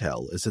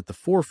Intel is at the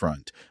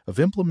forefront of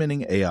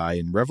implementing AI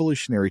in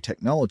revolutionary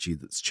technology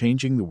that's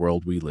changing the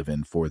world we live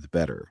in for the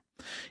better.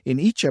 In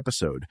each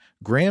episode,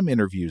 Graham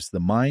interviews the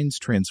minds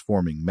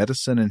transforming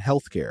medicine and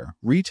healthcare,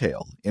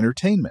 retail,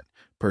 entertainment,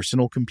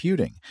 personal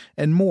computing,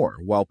 and more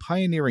while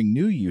pioneering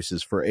new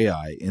uses for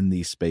AI in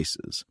these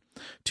spaces.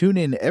 Tune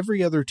in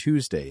every other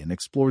Tuesday and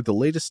explore the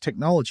latest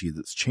technology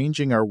that's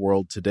changing our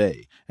world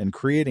today and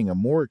creating a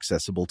more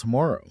accessible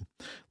tomorrow.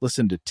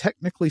 Listen to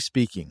Technically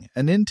Speaking,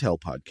 an Intel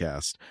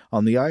podcast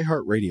on the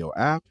iHeartRadio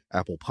app,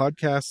 Apple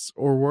Podcasts,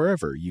 or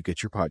wherever you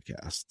get your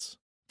podcasts.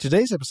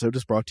 Today's episode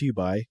is brought to you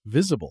by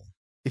Visible.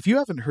 If you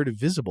haven't heard of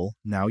Visible,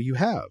 now you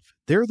have.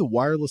 They're the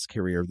wireless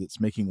carrier that's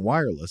making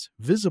wireless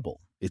visible.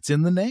 It's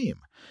in the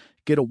name.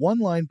 Get a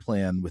one-line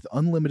plan with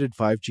unlimited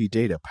 5G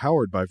data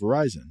powered by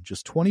Verizon,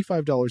 just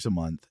 $25 a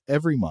month,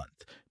 every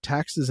month,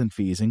 taxes and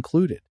fees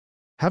included.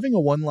 Having a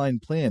one-line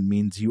plan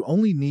means you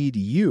only need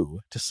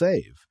you to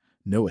save.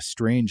 No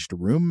estranged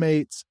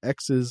roommates,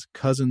 exes,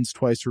 cousins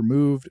twice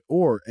removed,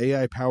 or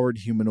AI-powered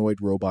humanoid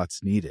robots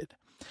needed.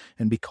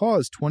 And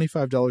because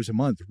 $25 a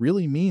month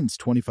really means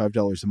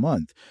 $25 a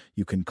month,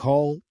 you can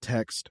call,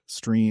 text,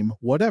 stream,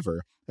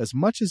 whatever, as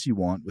much as you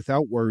want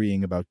without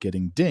worrying about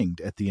getting dinged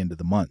at the end of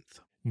the month.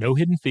 No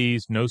hidden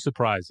fees, no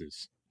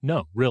surprises.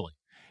 No, really.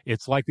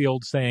 It's like the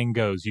old saying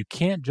goes, you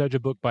can't judge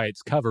a book by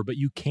its cover, but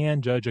you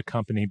can judge a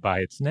company by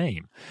its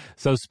name.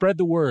 So spread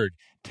the word.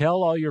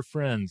 Tell all your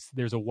friends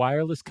there's a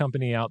wireless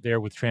company out there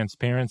with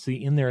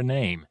transparency in their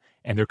name,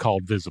 and they're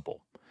called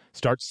Visible.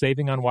 Start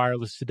saving on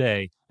wireless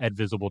today at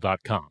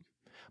Visible.com.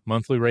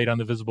 Monthly rate on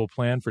the Visible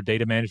plan for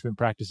data management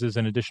practices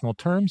and additional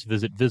terms,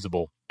 visit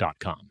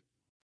Visible.com.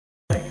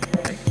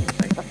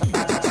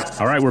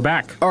 All right, we're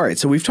back. All right,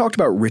 so we've talked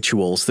about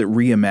rituals that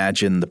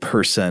reimagine the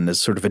person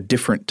as sort of a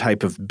different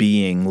type of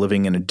being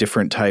living in a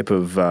different type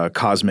of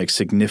cosmic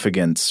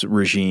significance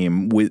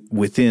regime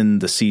within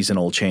the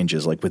seasonal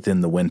changes, like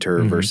within the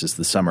winter versus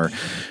the summer.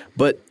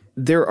 But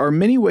there are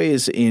many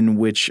ways in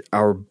which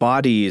our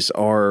bodies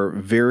are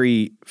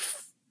very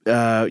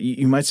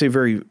you might say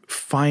very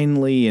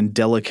finely and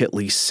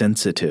delicately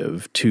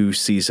sensitive to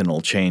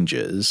seasonal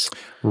changes.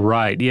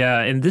 Right. Yeah.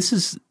 And this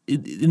is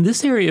in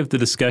this area of the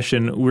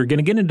discussion, we're going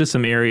to get into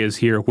some areas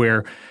here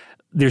where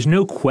there's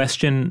no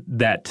question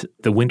that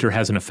the winter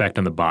has an effect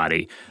on the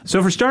body.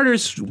 So for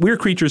starters, we're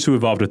creatures who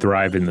evolved to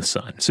thrive in the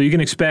sun. So you can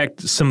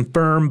expect some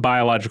firm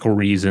biological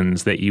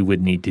reasons that you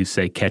would need to,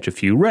 say, catch a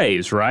few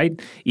rays, right?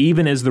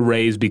 Even as the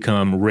rays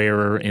become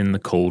rarer in the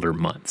colder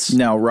months.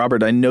 Now,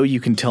 Robert, I know you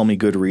can tell me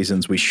good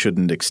reasons we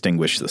shouldn't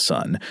extinguish the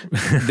sun.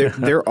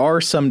 There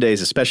are some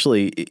days,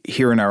 especially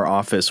here in our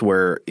office,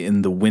 where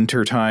in the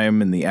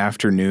wintertime, in the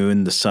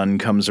afternoon, the sun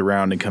comes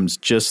around and comes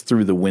just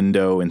through the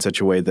window in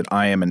such a way that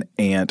I am an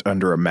ant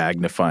under a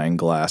magnifying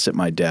glass at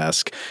my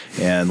desk,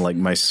 and like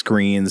my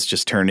screens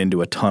just turn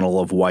into a tunnel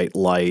of white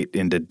light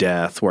into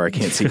death where I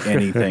can't see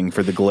anything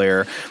for the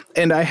glare.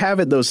 And I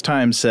have at those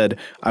times said,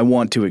 I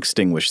want to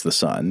extinguish the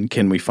sun.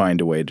 Can we find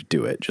a way to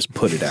do it? Just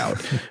put it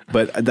out.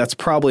 But that's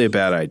probably a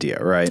bad idea,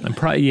 right?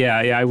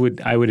 I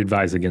would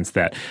advise against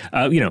that.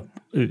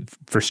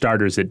 For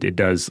starters, it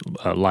does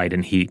light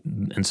and heat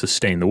and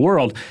sustain the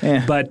world.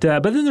 But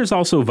then there's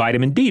also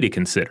vitamin D to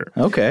consider.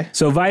 Okay.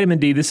 So vitamin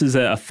D, this is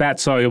a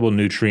fat-soluble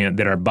nutrient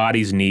that our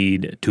bodies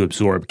need to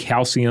absorb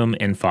calcium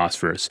and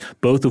phosphorus,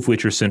 both of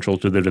which are central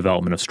to the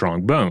development of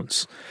strong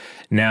bones.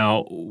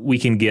 Now, we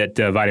can get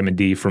vitamin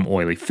D from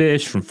oily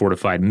fish, from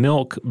fortified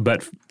milk,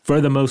 but for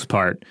the most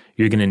part,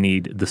 you're going to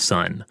need the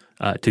sun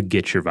to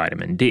get your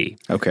vitamin D.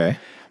 Okay.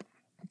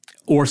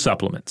 Or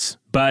supplements.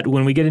 But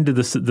when we get into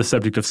the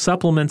subject of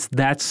supplements,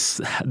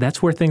 that's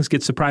where things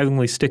get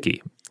surprisingly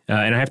sticky.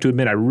 And I have to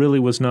admit, I really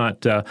was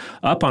not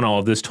up on all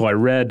of this till I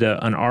read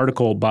an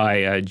article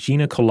by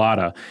Gina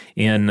Kolata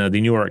in the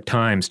New York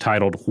Times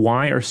titled,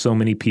 "Why Are So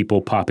Many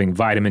People Popping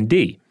Vitamin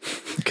D?"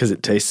 Because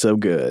it tastes so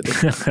good.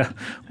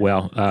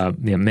 Well,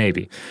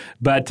 maybe.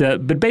 But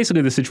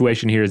basically the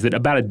situation here is that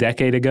about a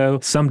decade ago,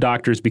 some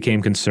doctors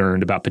became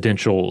concerned about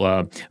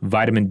potential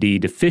vitamin D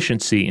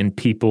deficiency in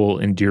people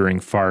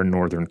enduring far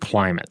northern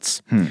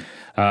climates.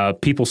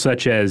 People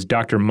such as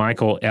Dr.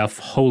 Michael F.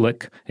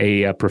 Holick,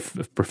 a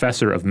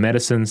professor of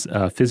medicine,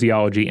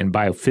 physiology, and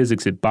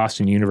biophysics at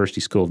Boston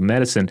University School of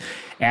Medicine,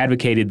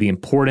 advocated the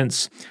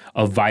importance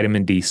of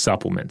vitamin D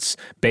supplements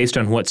based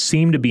on what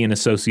seemed to be an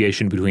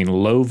association between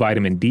low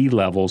vitamin D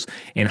levels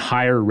and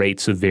higher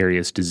rates of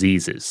various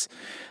diseases.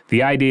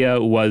 The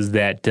idea was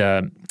that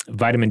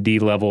vitamin D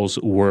levels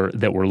were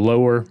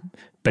lower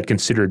but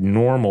considered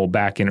normal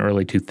back in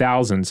early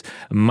 2000s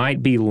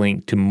might be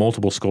linked to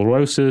multiple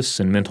sclerosis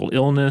and mental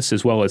illness,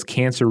 as well as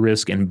cancer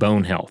risk and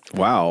bone health.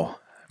 Wow.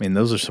 I mean,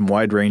 those are some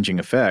wide-ranging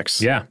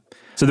effects. Yeah.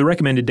 So the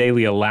recommended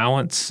daily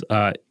allowance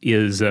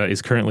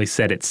is currently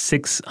set at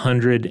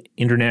 600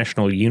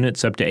 international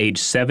units up to age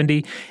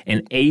 70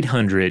 and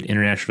 800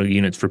 international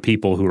units for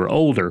people who are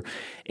older.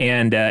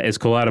 And as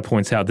Kolata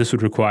points out, this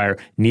would require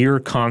near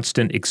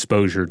constant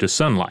exposure to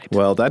sunlight.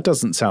 Well, that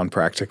doesn't sound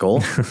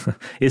practical.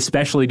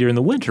 Especially during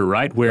the winter,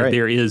 right? Where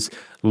there is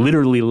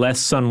literally less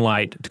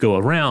sunlight to go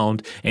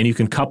around, and you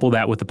can couple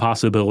that with the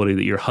possibility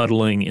that you're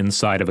huddling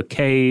inside of a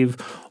cave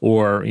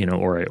or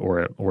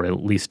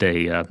at least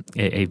a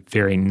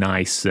very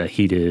nice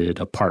heated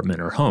apartment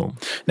or home.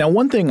 Now,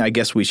 one thing I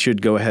guess we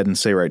should go ahead and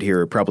say right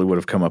here, it probably would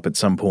have come up at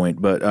some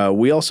point, but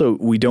we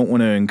don't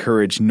want to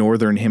encourage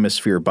northern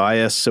hemisphere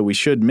bias, so we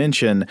should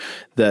mention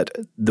that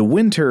the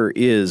winter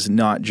is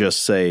not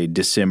just, say,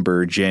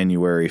 December,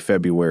 January,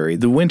 February.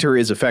 The winter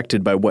is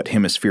affected by what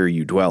hemisphere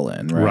you dwell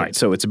in, right?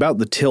 So it's about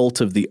the tilt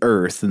of the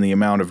Earth and the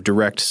amount of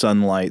direct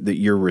sunlight that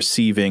you're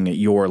receiving at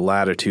your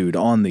latitude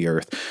on the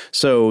Earth.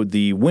 So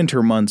the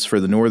winter months for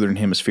the northern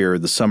hemisphere,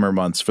 the summer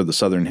months for the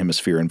southern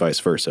hemisphere, and vice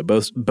versa.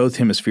 Both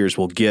hemispheres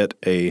will get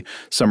a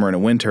summer and a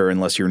winter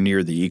unless you're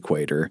near the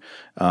equator.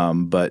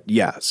 But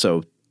yeah,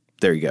 so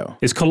there you go.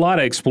 As Kolata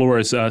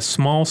explores,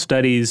 small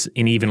studies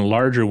and even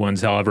larger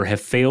ones, however, have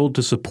failed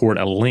to support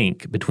a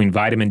link between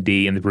vitamin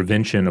D and the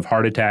prevention of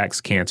heart attacks,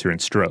 cancer, and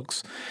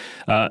strokes.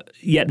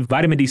 Yet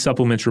vitamin D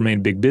supplements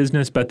remain big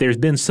business, but there's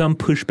been some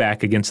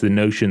pushback against the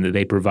notion that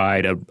they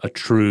provide a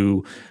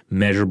true,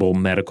 measurable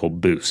medical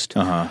boost.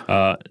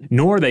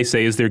 Nor, they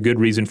say, is there good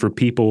reason for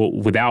people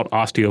without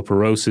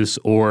osteoporosis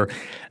or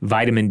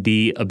vitamin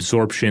D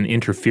absorption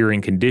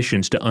interfering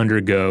conditions to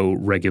undergo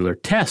regular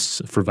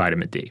tests for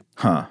vitamin D.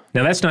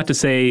 Now, that's not to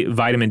say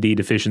vitamin D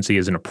deficiency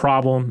isn't a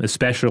problem,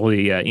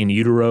 especially in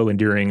utero and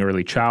during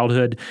early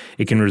childhood.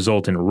 It can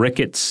result in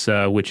rickets,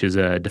 which is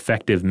a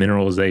defective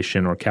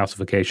mineralization or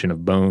calcification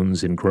of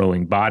bones in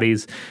growing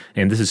bodies.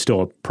 And this is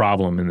still a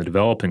problem in the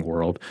developing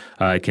world.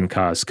 It can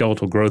cause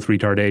skeletal growth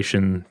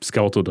retardation,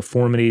 skeletal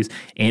deformities,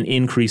 and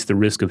increase the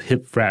risk of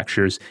hip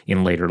fractures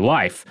in later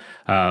life.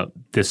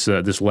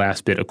 This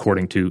last bit,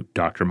 according to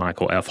Dr.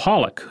 Michael F.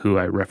 Holick, who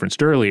I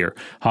referenced earlier.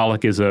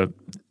 Holick is a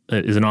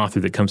is an author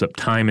that comes up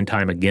time and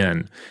time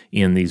again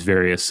in these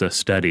various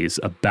studies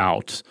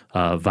about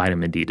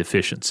vitamin D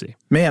deficiency.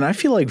 Man, I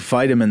feel like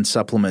vitamin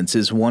supplements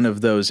is one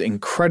of those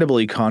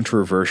incredibly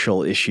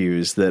controversial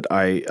issues that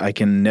I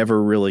can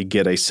never really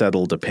get a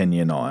settled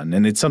opinion on.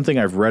 And it's something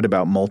I've read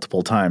about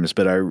multiple times,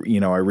 but I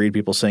read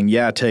people saying,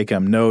 yeah, take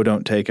them. No,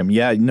 don't take them.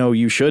 Yeah, no,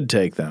 you should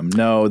take them.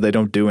 No, they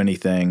don't do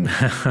anything.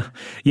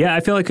 Yeah, I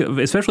feel like,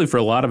 especially for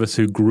a lot of us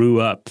who grew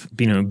up,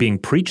 being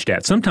preached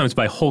at, sometimes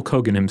by Hulk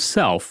Hogan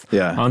himself,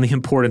 on the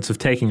importance of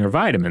taking our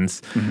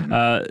vitamins,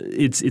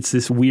 it's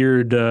this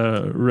weird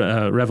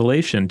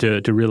revelation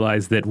to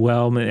realize that,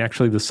 well,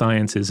 actually the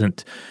science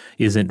isn't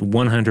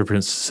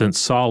 100%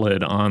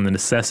 solid on the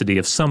necessity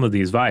of some of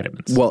these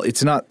vitamins. Well,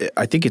 it's not.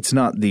 I think it's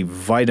not the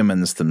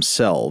vitamins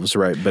themselves,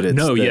 right? But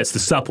it's the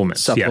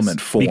supplements.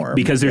 Supplement form.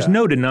 Because there's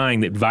no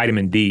denying that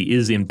vitamin D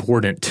is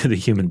important to the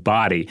human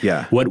body.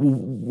 Yeah.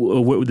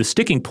 What the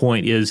sticking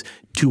point is,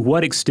 to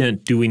what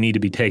extent do we need to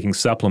be taking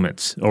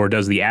supplements, or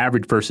does the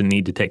average person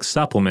need to take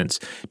supplements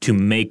to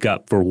make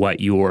up for what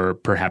you're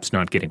perhaps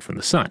not getting from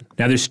the sun?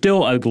 Now, there's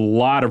still a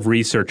lot of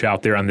research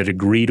out there on the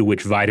degree to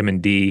which vitamin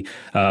D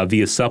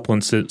via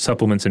supplements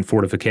and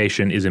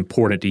fortification is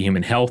important to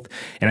human health.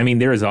 And I mean,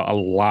 there is a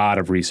lot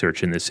of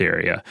research in this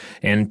area.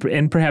 And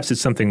perhaps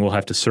it's something we'll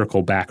have to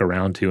circle back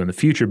around to in the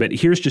future. But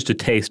here's just a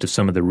taste of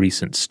some of the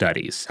recent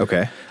studies.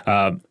 Okay.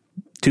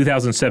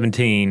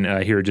 2017,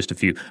 here are just a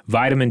few.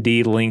 Vitamin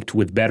D linked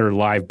with better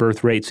live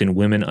birth rates in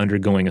women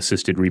undergoing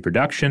assisted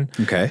reproduction.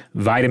 Okay.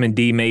 Vitamin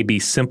D may be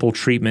simple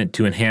treatment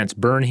to enhance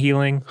burn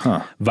healing.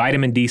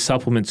 Vitamin D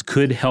supplements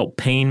could help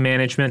pain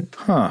management.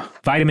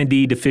 Vitamin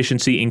D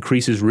deficiency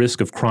increases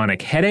risk of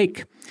chronic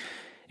headache.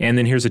 And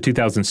then here's a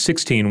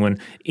 2016 one.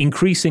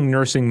 Increasing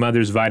nursing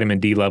mothers' vitamin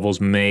D levels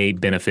may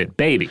benefit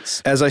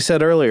babies. As I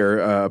said earlier,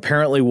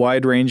 apparently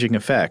wide-ranging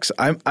effects.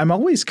 I'm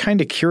always kind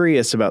of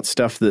curious about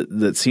stuff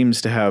that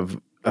seems to have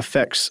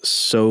effects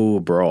so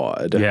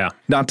broad. Yeah.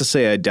 Not to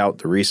say I doubt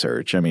the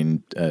research. I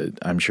mean,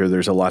 I'm sure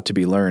there's a lot to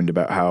be learned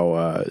about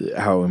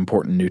how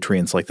important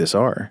nutrients like this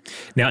are.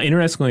 Now,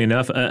 interestingly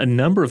enough, a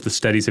number of the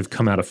studies have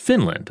come out of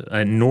Finland,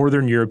 a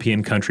northern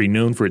European country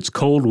known for its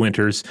cold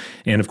winters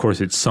and, of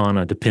course, its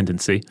sauna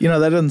dependency. That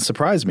doesn't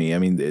surprise me. I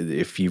mean,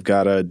 if you've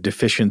got a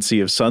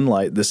deficiency of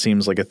sunlight, this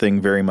seems like a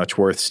thing very much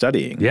worth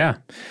studying. Yeah.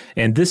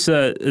 And this,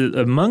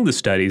 among the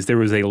studies, there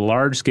was a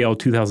large-scale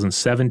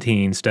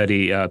 2017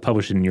 study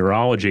published in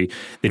Neurology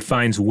that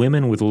finds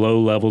women with low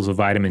levels of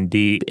vitamin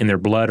D in their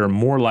blood are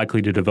more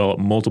likely to develop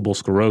multiple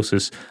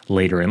sclerosis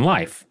later in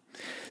life.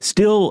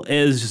 Still,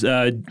 as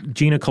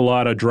Gina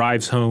Kolata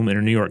drives home in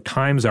a New York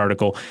Times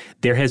article,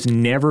 there has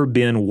never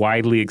been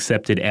widely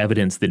accepted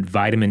evidence that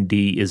vitamin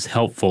D is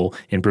helpful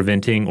in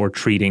preventing or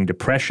treating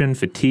depression,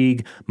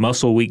 fatigue,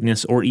 muscle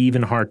weakness, or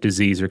even heart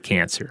disease or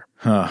cancer.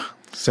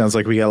 Sounds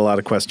like we got a lot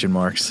of question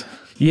marks.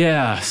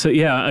 Yeah. So,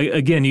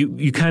 again,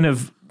 you kind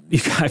of...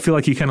 I feel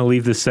like you kind of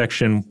leave this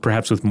section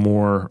perhaps with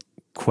more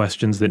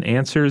questions than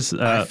answers.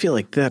 I feel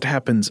like that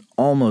happens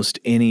almost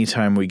any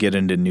time we get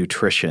into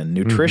nutrition.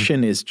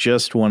 Nutrition is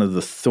just one of the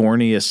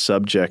thorniest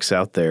subjects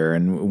out there.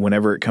 And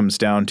whenever it comes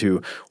down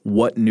to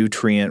what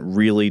nutrient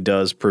really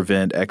does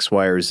prevent X,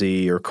 Y, or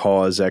Z or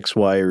cause X,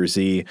 Y, or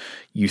Z,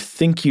 you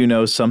think you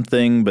know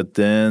something, but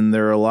then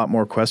there are a lot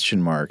more question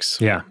marks.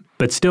 Yeah.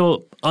 But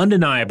still,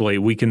 undeniably,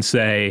 we can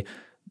say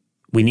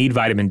we need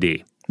vitamin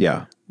D.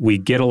 Yeah. We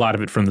get a lot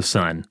of it from the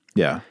sun.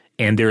 Yeah.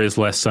 And there is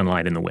less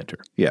sunlight in the winter.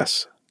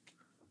 Yes.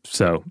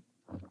 So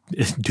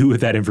do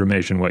with that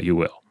information what you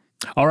will.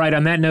 All right,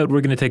 on that note,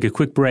 we're going to take a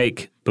quick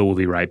break, but we'll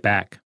be right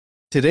back.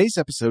 Today's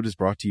episode is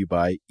brought to you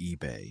by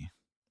eBay.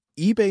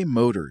 eBay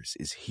Motors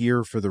is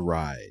here for the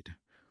ride.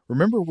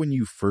 Remember when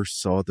you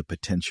first saw the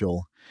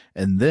potential?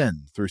 And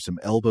then, through some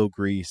elbow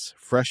grease,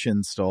 fresh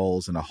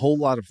installs, and a whole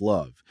lot of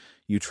love,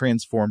 you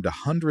transformed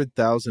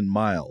 100,000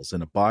 miles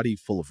and a body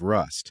full of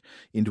rust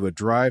into a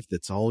drive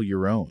that's all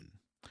your own.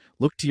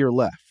 Look to your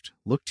left.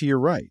 Look to your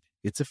right.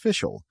 It's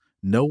official.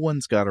 No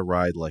one's got a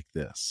ride like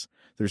this.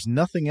 There's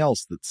nothing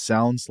else that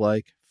sounds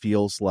like,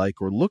 feels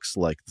like, or looks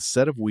like the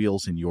set of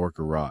wheels in your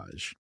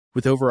garage.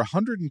 With over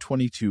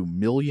 122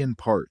 million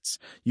parts,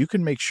 you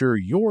can make sure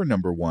your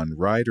number one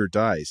ride or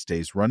die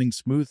stays running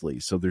smoothly,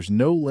 so there's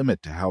no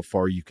limit to how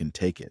far you can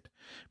take it.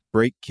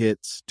 Brake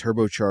kits,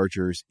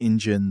 turbochargers,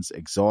 engines,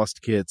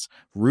 exhaust kits,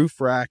 roof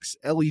racks,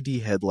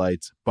 LED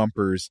headlights,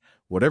 bumpers,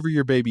 whatever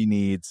your baby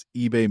needs,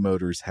 eBay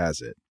Motors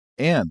has it.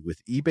 And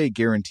with eBay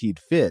Guaranteed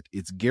Fit,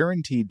 it's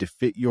guaranteed to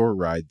fit your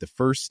ride the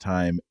first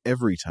time,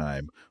 every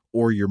time,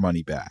 or your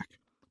money back.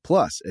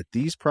 Plus, at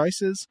these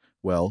prices,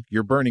 well,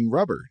 you're burning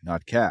rubber,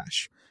 not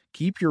cash.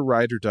 Keep your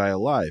ride or die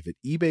alive at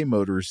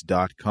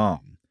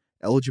ebaymotors.com.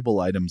 Eligible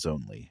items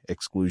only.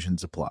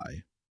 Exclusions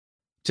apply.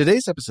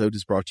 Today's episode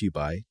is brought to you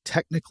by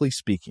Technically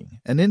Speaking,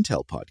 an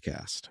Intel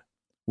podcast.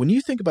 When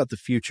you think about the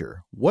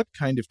future, what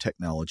kind of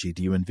technology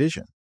do you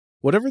envision?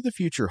 Whatever the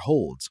future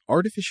holds,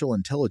 artificial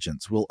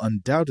intelligence will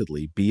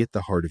undoubtedly be at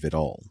the heart of it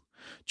all.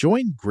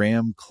 Join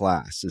Graham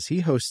Class as he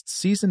hosts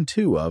Season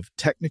 2 of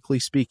Technically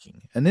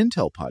Speaking, an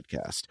Intel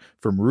podcast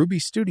from Ruby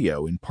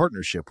Studio in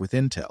partnership with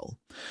Intel.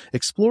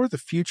 Explore the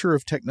future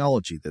of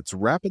technology that's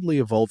rapidly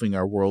evolving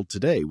our world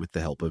today with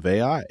the help of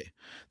AI.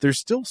 There's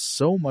still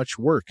so much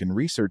work and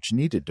research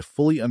needed to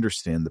fully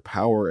understand the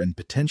power and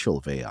potential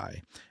of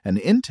AI, and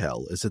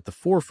Intel is at the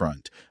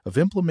forefront of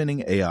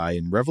implementing AI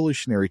in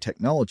revolutionary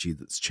technology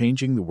that's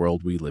changing the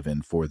world we live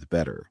in for the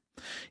better.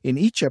 In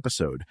each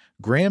episode,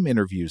 Graham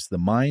interviews the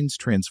minds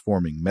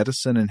transforming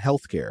medicine and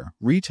healthcare,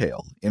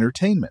 retail,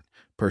 entertainment,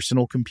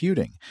 personal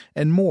computing,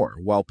 and more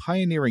while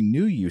pioneering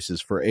new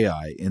uses for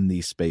AI in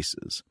these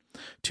spaces.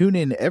 Tune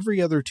in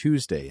every other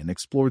Tuesday and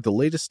explore the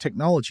latest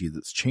technology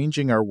that's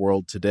changing our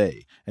world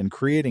today and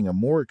creating a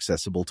more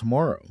accessible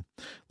tomorrow.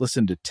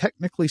 Listen to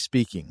Technically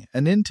Speaking,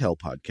 an Intel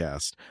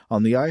podcast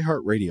on the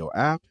iHeartRadio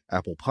app,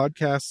 Apple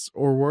Podcasts,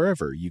 or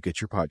wherever you get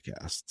your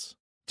podcasts.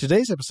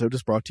 Today's episode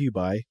is brought to you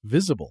by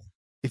Visible.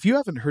 If you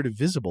haven't heard of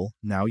Visible,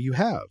 now you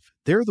have.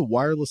 They're the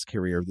wireless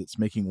carrier that's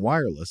making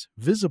wireless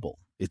visible.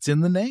 It's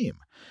in the name.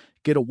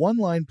 Get a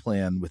one-line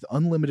plan with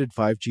unlimited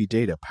 5G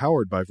data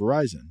powered by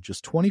Verizon,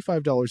 just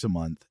 $25 a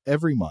month,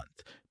 every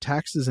month,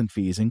 taxes and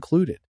fees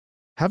included.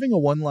 Having a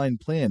one-line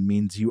plan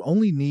means you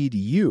only need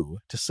you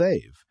to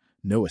save.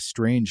 No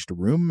estranged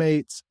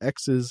roommates,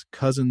 exes,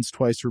 cousins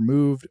twice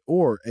removed,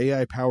 or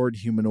AI-powered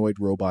humanoid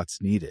robots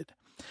needed.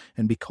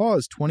 And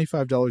because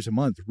 $25 a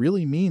month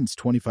really means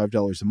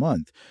 $25 a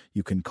month,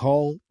 you can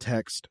call,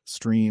 text,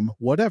 stream,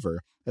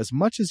 whatever, as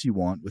much as you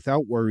want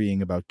without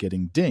worrying about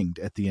getting dinged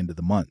at the end of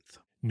the month.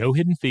 No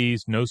hidden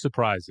fees, no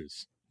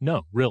surprises.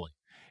 No, really.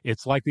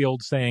 It's like the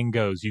old saying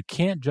goes, you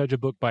can't judge a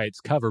book by its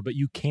cover, but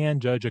you can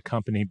judge a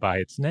company by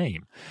its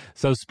name.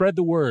 So spread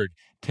the word.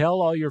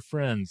 Tell all your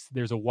friends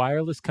there's a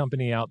wireless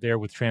company out there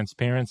with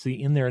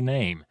transparency in their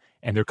name,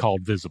 and they're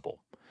called Visible.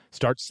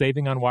 Start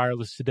saving on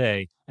wireless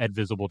today at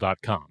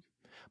Visible.com.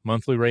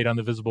 Monthly rate on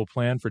the Visible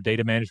plan for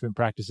data management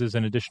practices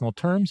and additional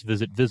terms,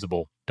 visit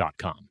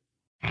Visible.com.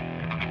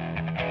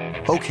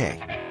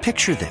 Okay,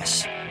 picture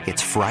this.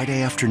 It's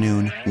Friday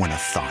afternoon when a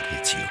thought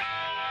hits you.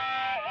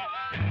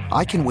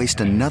 I can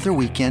waste another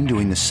weekend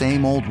doing the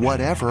same old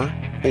whatever,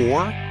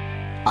 or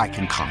I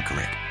can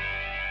conquer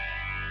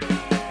it.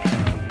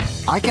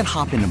 I can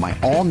hop into my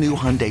all-new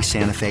Hyundai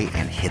Santa Fe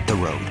and hit the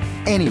road.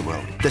 Any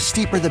road. The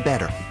steeper, the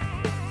better.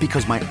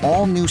 Because my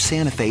all-new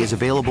Santa Fe is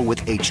available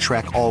with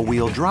H-Track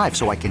all-wheel drive,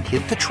 so I can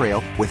hit the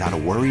trail without a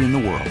worry in the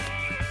world.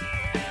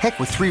 Heck,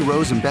 with 3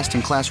 rows and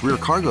best-in-class rear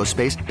cargo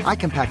space, I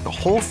can pack the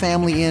whole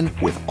family in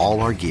with all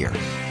our gear.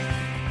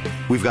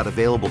 We've got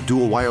available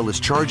dual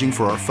wireless charging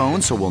for our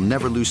phones, so we'll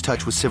never lose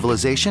touch with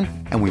civilization,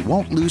 and we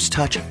won't lose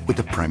touch with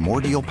the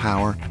primordial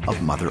power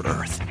of Mother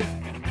Earth.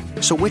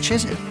 So which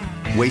is it?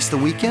 Waste the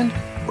weekend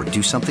or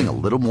do something a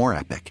little more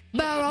epic?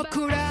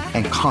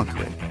 And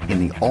conquer it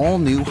in the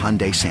all-new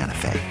Hyundai Santa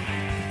Fe.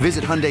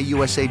 Visit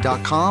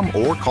HyundaiUSA.com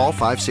or call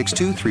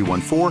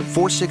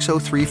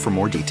 562-314-4603 for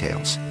more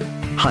details.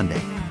 Hyundai,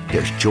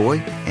 there's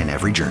joy in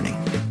every journey.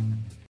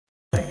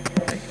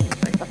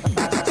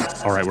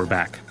 All right, we're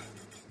back.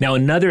 Now,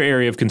 another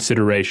area of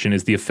consideration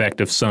is the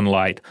effect of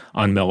sunlight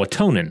on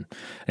melatonin.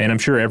 And I'm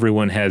sure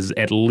everyone has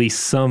at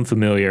least some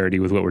familiarity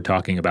with what we're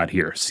talking about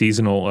here,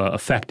 seasonal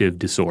affective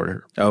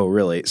disorder. Oh,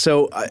 really?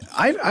 So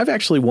I've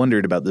actually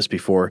wondered about this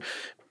before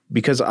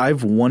because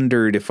I've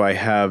wondered if I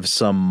have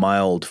some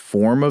mild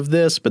form of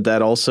this, but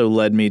that also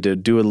led me to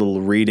do a little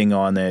reading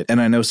on it.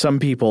 And I know some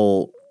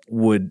people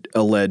would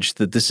allege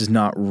that this is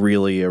not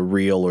really a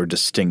real or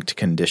distinct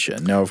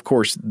condition. Now, of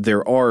course,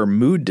 there are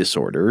mood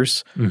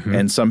disorders,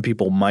 and some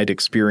people might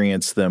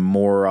experience them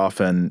more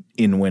often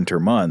in winter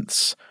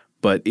months.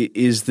 But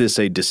is this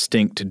a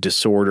distinct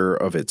disorder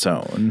of its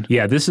own?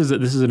 Yeah, this is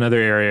another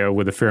area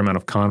with a fair amount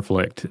of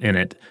conflict in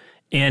it.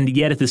 And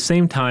yet at the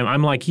same time,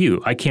 I'm like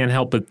you. I can't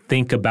help but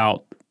think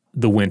about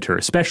the winter,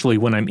 especially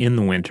when I'm in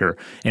the winter,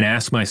 and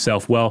ask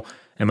myself, well,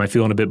 am I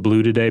feeling a bit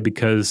blue today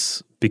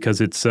because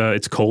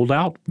it's cold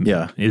out?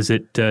 Yeah. Is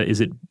it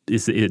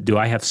do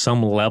I have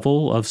some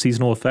level of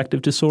seasonal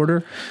affective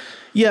disorder?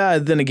 Yeah.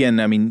 Then again,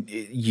 I mean,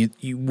 you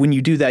when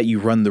you do that, you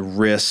run the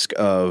risk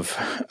of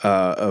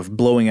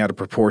blowing out of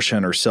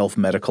proportion or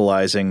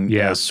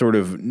self-medicalizing sort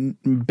of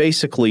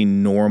basically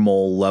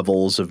normal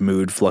levels of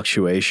mood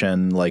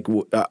fluctuation. Like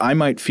I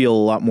might feel a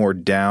lot more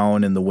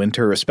down in the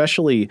winter,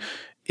 especially.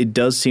 It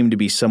does seem to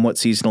be somewhat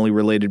seasonally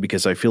related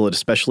because I feel it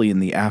especially in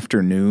the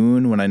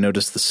afternoon when I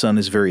notice the sun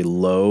is very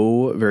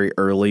low, very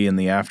early in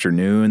the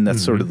afternoon.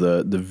 That's sort of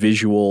the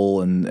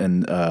visual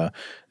and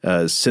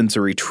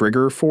sensory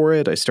trigger for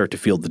it. I start to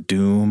feel the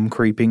doom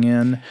creeping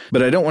in,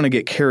 but I don't want to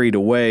get carried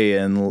away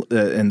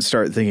and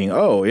start thinking,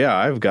 oh yeah,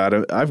 I've got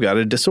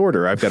a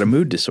disorder. I've got a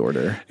mood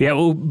disorder. Yeah,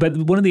 well, but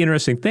one of the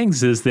interesting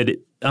things is that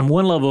on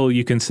one level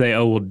you can say,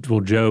 oh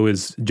well, Joe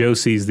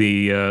sees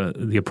the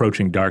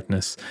approaching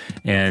darkness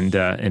and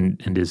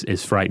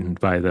is frightened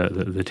by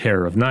the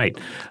terror of night.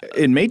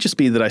 It may just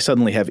be that I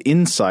suddenly have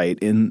insight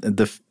in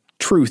the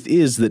truth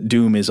is that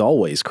doom is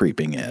always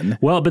creeping in.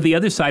 Well, but the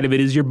other side of it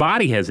is your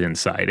body has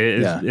insight.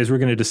 As we're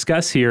going to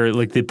discuss here,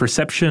 like the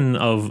perception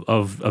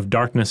of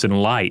darkness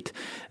and light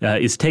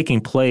is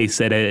taking place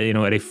at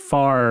a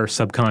far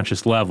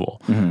subconscious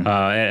level,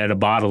 at a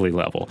bodily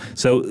level.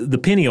 So the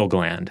pineal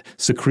gland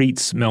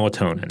secretes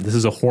melatonin. This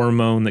is a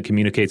hormone that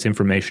communicates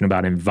information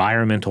about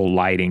environmental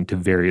lighting to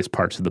various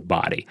parts of the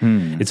body.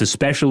 It's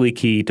especially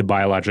key to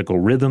biological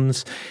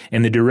rhythms,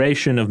 and the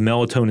duration of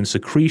melatonin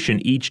secretion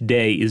each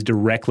day is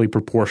directly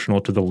proportional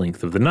to the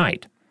length of the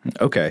night.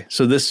 Okay.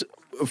 So this,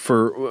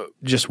 for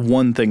just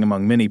one thing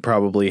among many,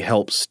 probably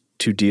helps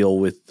to deal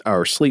with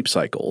our sleep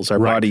cycles. Our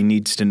body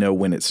needs to know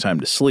when it's time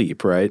to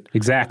sleep, right?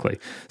 Exactly.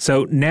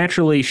 So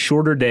naturally,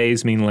 shorter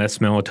days mean less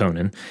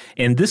melatonin,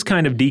 and this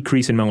kind of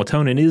decrease in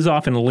melatonin is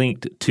often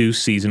linked to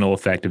seasonal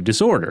affective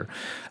disorder,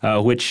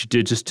 which,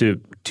 to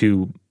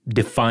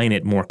define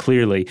it more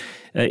clearly,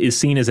 is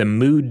seen as a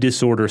mood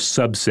disorder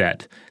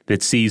subset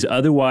that sees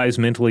otherwise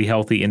mentally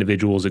healthy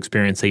individuals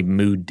experience a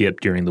mood dip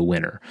during the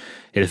winter.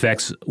 It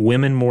affects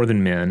women more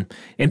than men,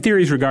 and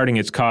theories regarding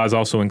its cause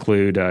also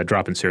include a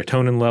drop in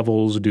serotonin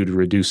levels due to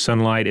reduced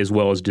sunlight, as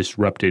well as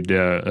disrupted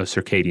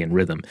circadian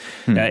rhythm.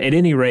 At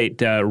any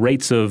rate,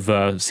 rates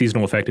of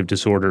seasonal affective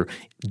disorder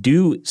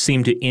do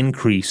seem to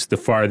increase the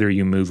farther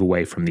you move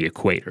away from the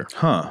equator.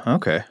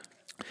 Okay.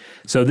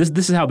 So this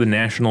is how the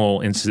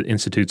National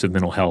Institutes of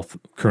Mental Health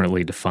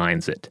currently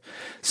defines it.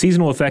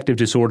 Seasonal affective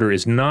disorder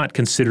is not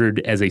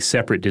considered as a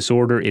separate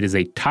disorder. It is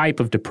a type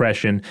of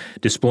depression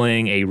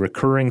displaying a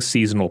recurring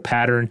seasonal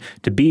pattern.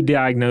 To be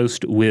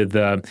diagnosed with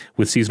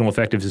seasonal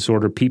affective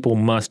disorder, people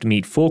must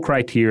meet full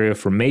criteria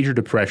for major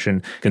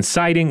depression,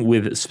 coinciding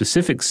with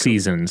specific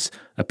seasons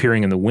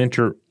appearing in the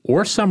winter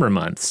or summer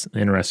months,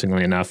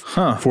 interestingly enough,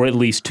 for at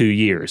least 2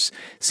 years.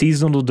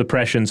 Seasonal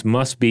depressions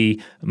must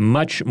be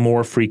much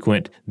more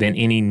frequent than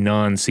any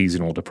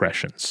non-seasonal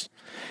depressions.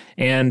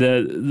 And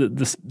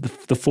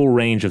the full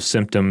range of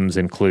symptoms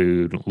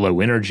include low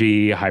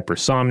energy,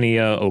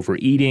 hypersomnia,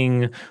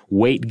 overeating,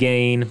 weight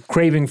gain,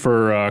 craving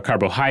for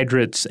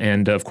carbohydrates,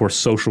 and, of course,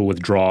 social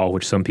withdrawal,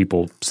 which some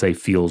people say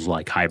feels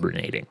like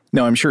hibernating.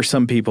 Now, I'm sure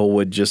some people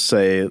would just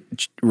say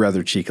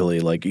rather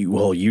cheekily, like,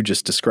 well, you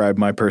just described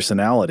my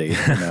personality.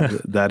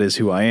 That is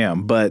who I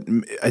am. But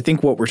I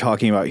think what we're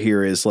talking about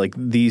here is like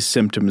these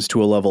symptoms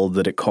to a level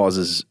that it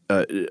causes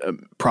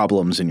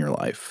problems in your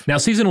life. Now,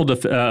 seasonal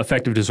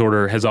affective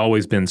disorder has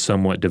always been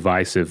somewhat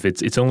divisive.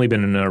 It's only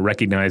been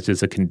recognized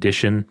as a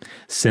condition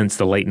since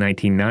the late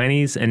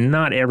 1990s, and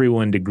not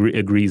everyone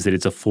agrees that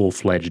it's a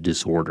full-fledged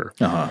disorder.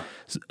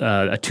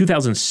 A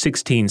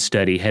 2016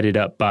 study headed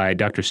up by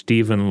Dr.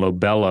 Stephen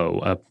Lobello,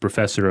 a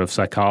professor of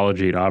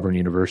psychology at Auburn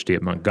University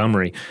at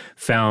Montgomery,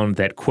 found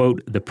that,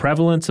 quote, the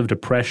prevalence of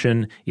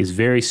depression is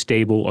very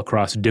stable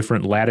across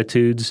different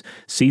latitudes,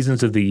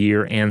 seasons of the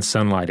year, and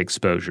sunlight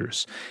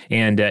exposures.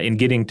 And in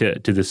getting to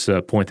this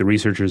point, the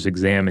researchers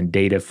examined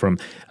data from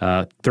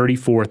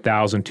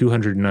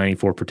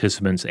 34,294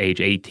 participants age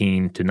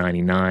 18 to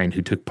 99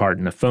 who took part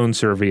in a phone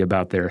survey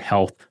about their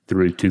health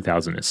through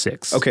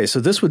 2006. Okay, so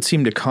this would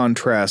seem to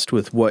contrast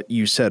with what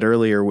you said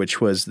earlier, which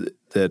was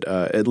that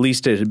at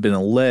least it had been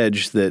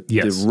alleged that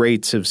the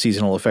rates of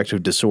seasonal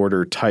affective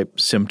disorder type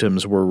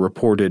symptoms were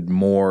reported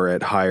more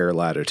at higher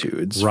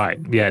latitudes. Right.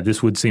 Yeah,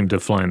 this would seem to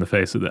fly in the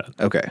face of that.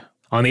 Okay.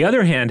 On the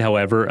other hand,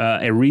 however,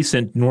 a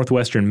recent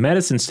Northwestern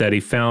medicine study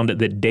found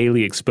that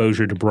daily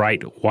exposure to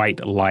bright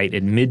white light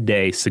at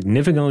midday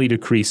significantly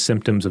decreased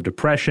symptoms of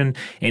depression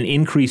and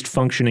increased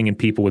functioning in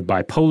people with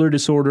bipolar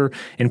disorder.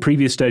 And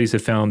previous studies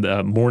have found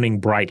morning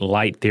bright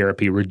light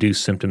therapy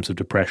reduced symptoms of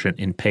depression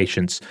in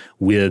patients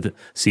with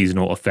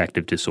seasonal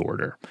affective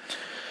disorder.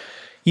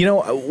 You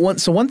know,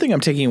 one thing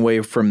I'm taking away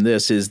from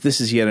this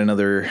is yet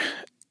another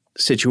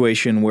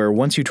situation where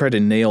once you try to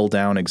nail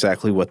down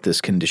exactly what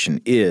this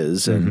condition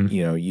is and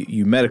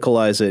you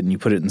medicalize it and you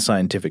put it in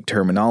scientific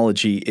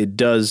terminology, it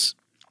does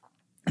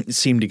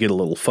seem to get a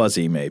little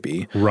fuzzy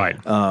maybe. Right.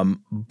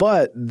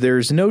 But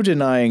there's no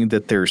denying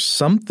that there's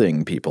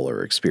something people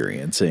are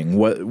experiencing,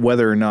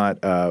 whether or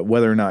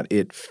not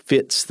it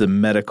fits the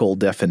medical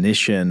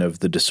definition of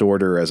the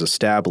disorder as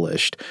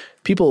established.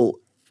 People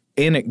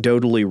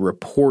anecdotally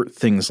report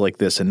things like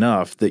this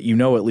enough that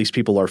at least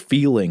people are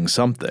feeling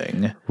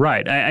something.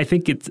 Right. I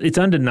think it's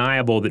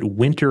undeniable that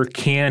winter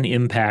can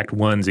impact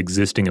one's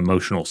existing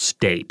emotional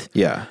state.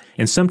 Yeah.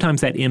 And sometimes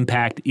that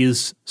impact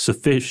is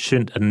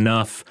sufficient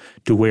enough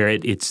to where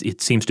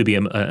it seems to be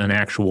an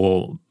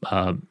actual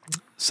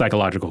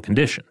psychological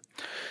condition.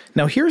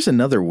 Now, here's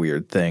another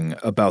weird thing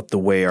about the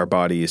way our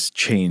bodies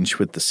change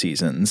with the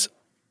seasons.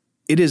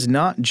 It is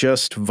not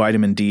just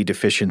vitamin D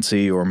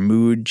deficiency or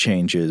mood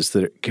changes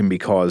that can be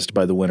caused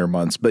by the winter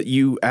months, but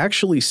you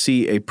actually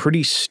see a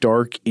pretty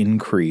stark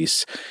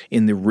increase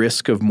in the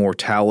risk of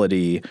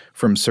mortality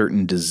from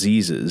certain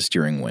diseases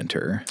during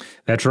winter.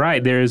 That's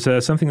right. There's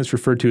something that's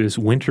referred to as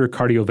winter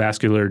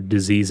cardiovascular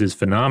diseases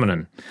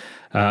phenomenon.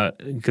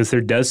 Because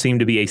there does seem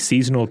to be a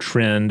seasonal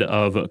trend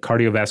of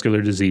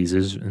cardiovascular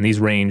diseases, and these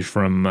range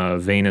from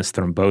venous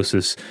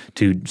thrombosis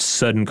to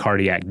sudden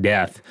cardiac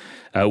death.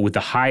 with the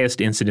highest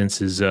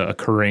incidences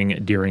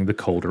occurring during the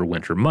colder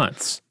winter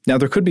months. Now,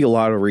 there could be a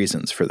lot of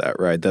reasons for that,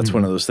 right? That's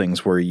one of those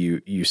things where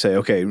you say,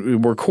 okay,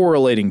 we're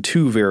correlating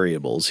two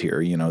variables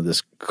here,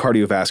 this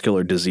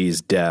cardiovascular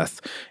disease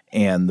death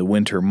and the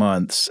winter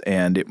months,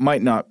 and it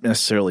might not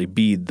necessarily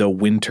be the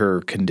winter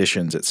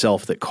conditions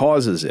itself that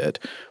causes it,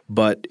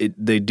 but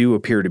they do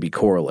appear to be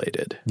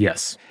correlated.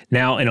 Yes.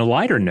 Now, in a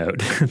lighter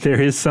note,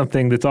 there is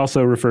something that's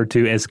also referred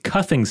to as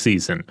cuffing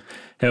season.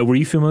 Were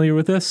you familiar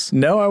with this?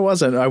 No, I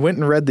wasn't. I went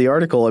and read the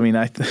article. I mean,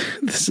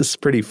 this is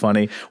pretty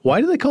funny.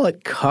 Why do they call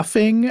it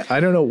cuffing?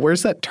 I don't know.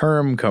 Where's that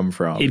term come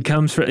from? It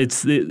comes from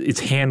it's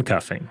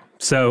handcuffing.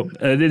 So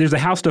there's a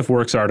How Stuff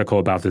Works article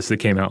about this that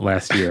came out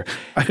last year.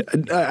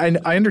 I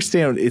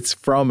understand it's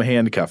from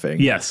handcuffing.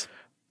 Yes.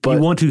 But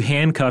you want to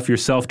handcuff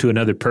yourself to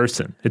another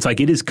person. It's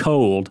like, it is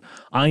cold.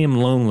 I am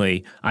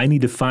lonely. I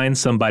need to find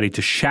somebody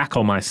to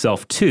shackle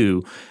myself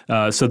to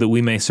so that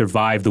we may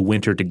survive the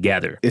winter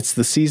together. It's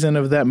the season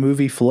of that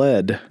movie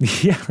Fled.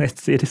 Yeah,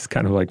 it is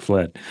kind of like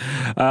Fled.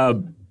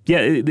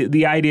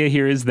 The idea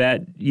here is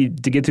that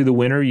to get through the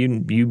winter, you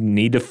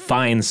need to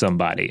find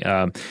somebody,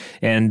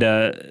 and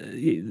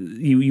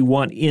you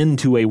want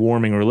into a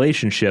warming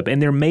relationship,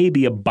 and there may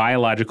be a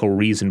biological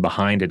reason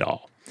behind it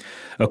all.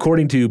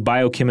 According to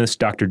biochemist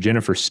Dr.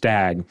 Jennifer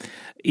Stagg,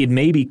 it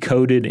may be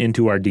coded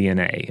into our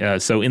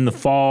DNA. So in the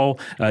fall,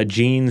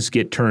 genes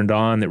get turned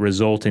on that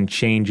result in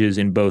changes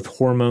in both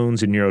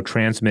hormones and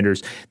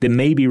neurotransmitters that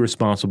may be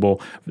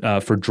responsible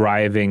for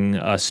driving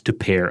us to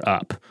pair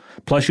up.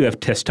 Plus, you have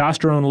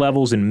testosterone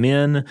levels in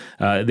men.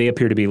 They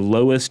appear to be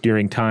lowest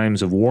during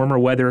times of warmer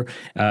weather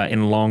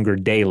and longer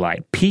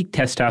daylight. Peak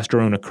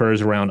testosterone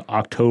occurs around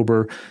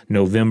October,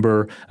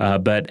 November,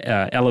 but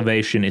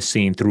elevation is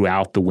seen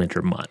throughout the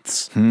winter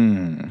months.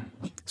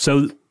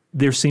 So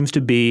there seems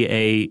to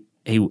be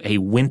a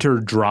winter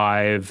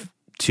drive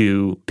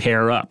to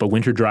pair up, a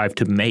winter drive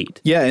to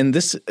mate. Yeah, and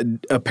this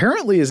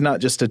apparently is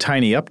not just a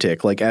tiny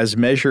uptick, like as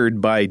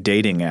measured by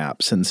dating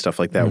apps and stuff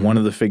like that. One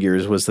of the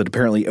figures was that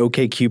apparently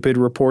OkCupid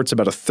reports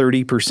about a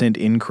 30%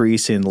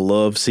 increase in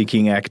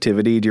love-seeking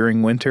activity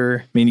during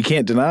winter. I mean, you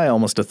can't deny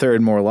almost a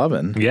third more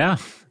lovin'. Yeah,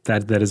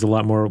 that is a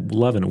lot more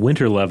lovin',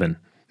 winter lovin'.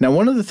 Now,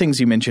 one of the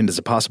things you mentioned as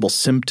a possible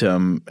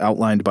symptom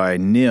outlined by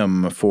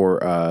NIM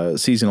for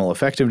seasonal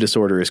affective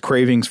disorder is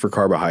cravings for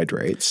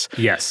carbohydrates.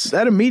 Yes.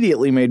 That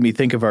immediately made me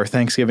think of our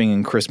Thanksgiving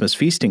and Christmas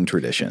feasting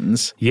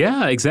traditions.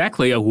 Yeah,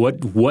 exactly.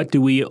 What do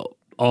we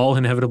all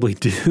inevitably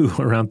do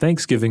around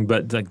Thanksgiving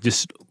but like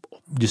just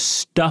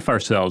stuff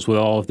ourselves with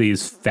all of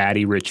these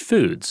fatty, rich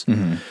foods?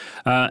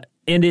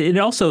 And it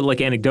also, like,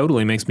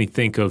 anecdotally makes me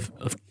think of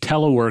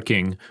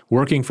teleworking,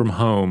 working from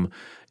home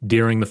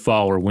during the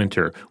fall or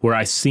winter, where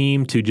I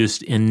seem to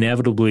just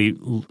inevitably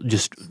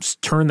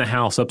just turn the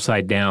house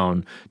upside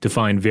down to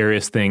find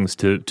various things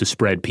to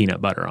spread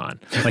peanut butter on.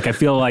 Like, I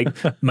feel like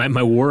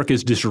my work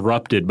is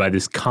disrupted by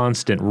this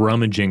constant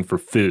rummaging for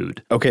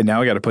food. Okay,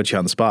 now I got to put you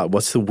on the spot.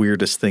 What's the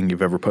weirdest thing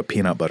you've ever put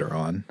peanut butter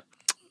on?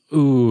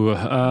 Ooh,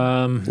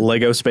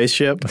 Lego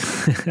spaceship?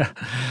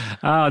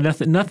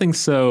 Nothing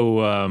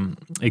so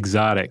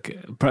exotic.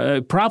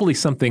 Probably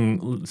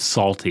something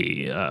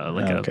salty,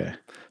 like a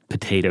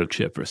potato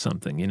chip or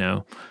something, you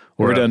know.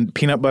 Or done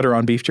peanut butter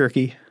on beef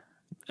jerky?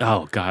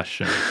 Oh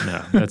gosh,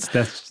 no.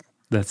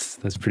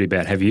 That's pretty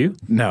bad. Have you?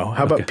 No.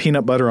 How about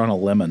peanut butter on a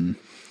lemon?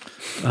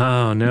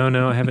 Oh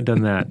no, I haven't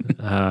done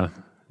that.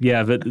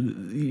 Yeah, but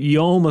you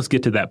almost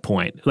get to that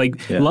point. Like,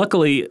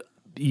 luckily,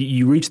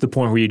 you reach the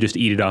point where you just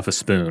eat it off a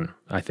spoon,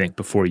 I think,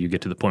 before you get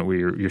to the point where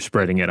you're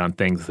spreading it on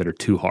things that are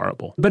too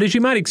horrible. But as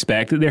you might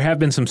expect, there have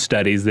been some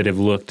studies that have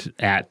looked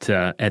at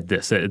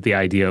the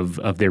idea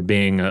of there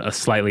being a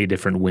slightly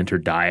different winter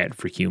diet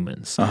for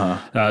humans.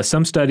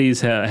 Some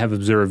studies have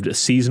observed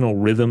seasonal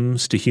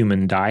rhythms to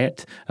human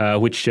diet,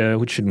 which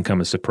shouldn't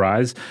come as a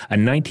surprise. A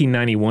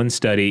 1991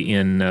 study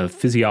in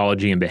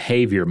Physiology and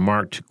Behavior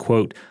marked,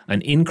 quote,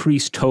 an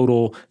increased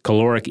total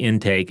caloric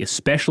intake,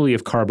 especially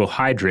of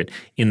carbohydrate,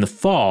 in the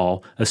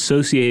fall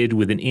associated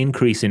with an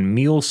increase in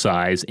meal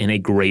size and a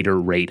greater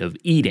rate of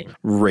eating.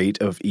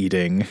 Rate of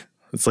eating.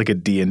 It's like a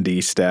D&D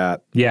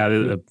stat. Yeah,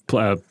 a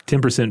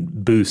 10%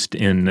 boost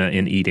in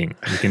eating.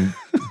 You can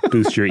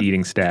boost your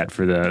eating stat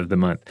for the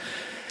month.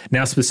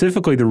 Now,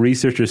 specifically, the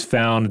researchers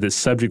found that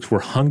subjects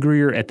were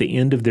hungrier at the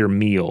end of their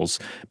meals,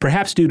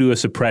 perhaps due to a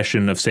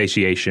suppression of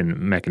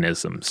satiation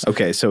mechanisms.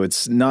 Okay, so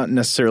it's not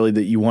necessarily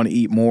that you want to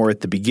eat more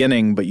at the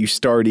beginning, but you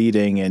start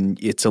eating and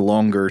it's a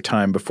longer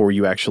time before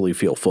you actually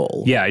feel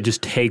full. Yeah, it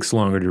just takes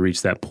longer to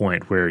reach that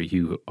point where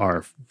you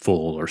are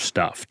full or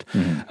stuffed.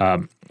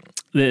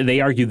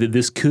 They argue that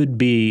this could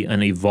be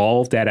an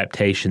evolved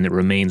adaptation that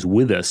remains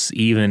with us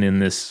even in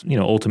this,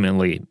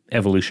 ultimately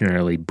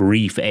evolutionarily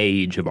brief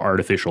age of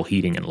artificial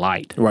heating and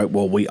light. Right.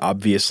 Well, we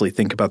obviously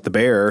think about the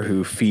bear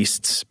who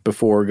feasts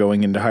before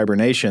going into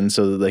hibernation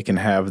so that they can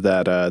have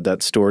that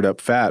stored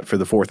up fat for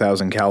the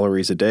 4,000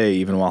 calories a day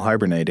even while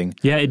hibernating.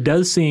 Yeah, it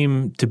does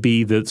seem to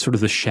be the sort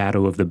of the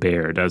shadow of the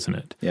bear, doesn't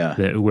it? Yeah.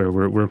 Where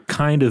we're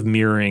kind of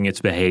mirroring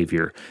its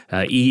behavior.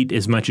 Eat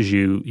as much as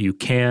you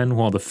can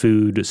while the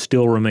food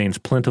still remains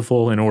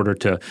plentiful in order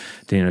to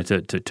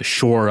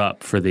shore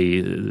up for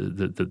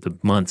the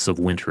months of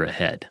winter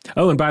ahead.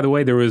 Oh, and by the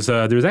way, there was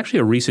actually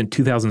a recent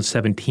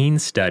 2017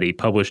 study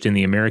published in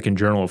the American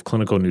Journal of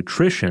Clinical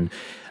Nutrition.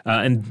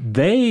 And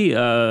they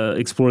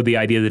explored the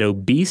idea that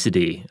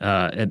obesity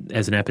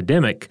as an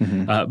epidemic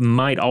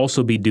might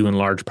also be due in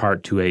large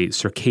part to a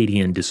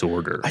circadian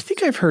disorder. I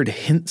think I've heard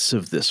hints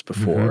of this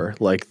before,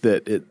 like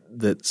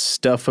that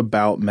stuff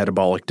about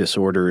metabolic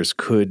disorders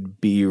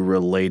could be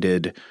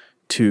related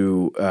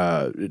to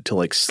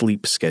like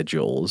sleep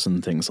schedules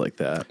and things like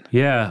that.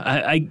 Yeah,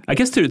 I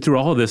guess through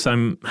all of this,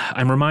 I'm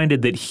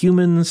reminded that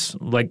humans,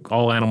 like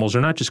all animals, are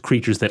not just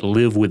creatures that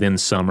live within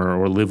summer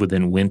or live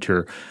within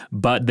winter,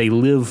 but they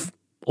live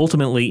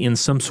ultimately in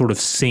some sort of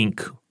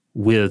sync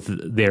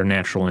with their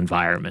natural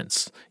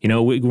environments. You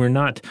know, we're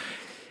not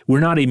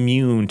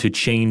immune to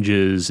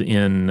changes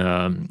in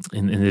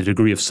the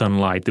degree of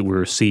sunlight that we're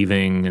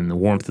receiving and the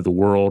warmth of the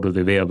world or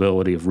the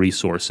availability of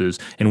resources,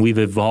 and we've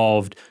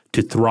evolved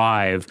to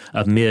thrive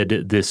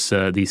amid this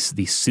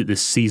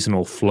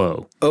seasonal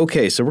flow.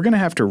 Okay, so we're going to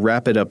have to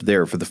wrap it up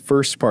there for the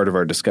first part of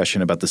our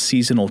discussion about the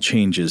seasonal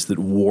changes that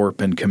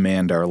warp and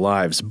command our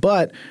lives.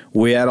 But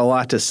we had a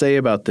lot to say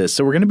about this,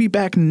 so we're going to be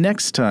back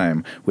next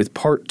time with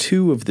part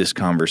 2 of this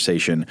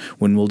conversation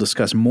when we'll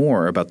discuss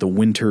more about the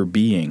winter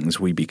beings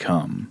we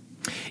become.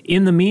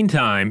 In the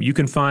meantime, you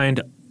can find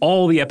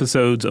all the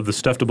episodes of the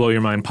Stuff to Blow Your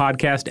Mind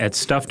podcast at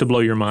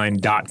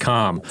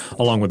stufftoblowyourmind.com,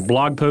 along with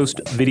blog posts,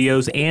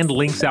 videos, and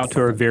links out to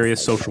our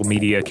various social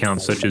media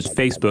accounts such as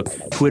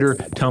Facebook, Twitter,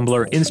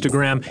 Tumblr,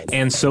 Instagram,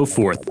 and so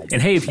forth.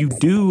 And hey, if you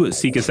do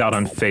seek us out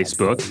on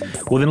Facebook,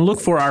 well, then look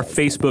for our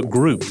Facebook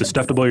group, the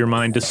Stuff to Blow Your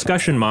Mind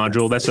discussion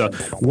module. That's a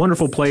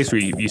wonderful place where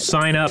you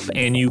sign up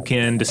and you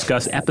can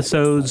discuss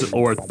episodes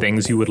or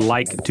things you would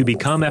like to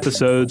become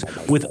episodes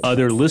with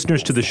other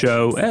listeners to the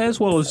show, as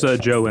well as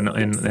Joe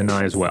and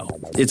I as well.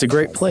 It's a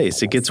great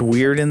place. It gets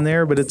weird in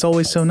there, but it's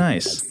always so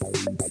nice.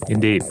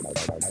 Indeed.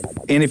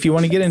 And if you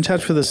want to get in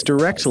touch with us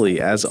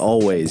directly, as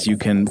always, you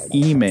can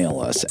email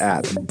us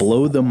at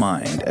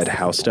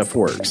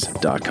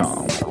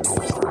blowthemind@howstuffworks.com.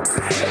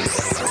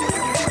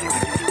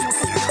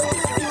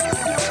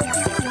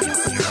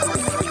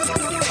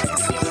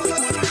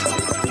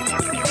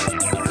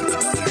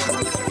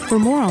 For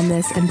more on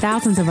this and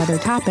thousands of other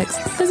topics,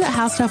 visit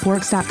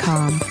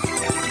howstuffworks.com.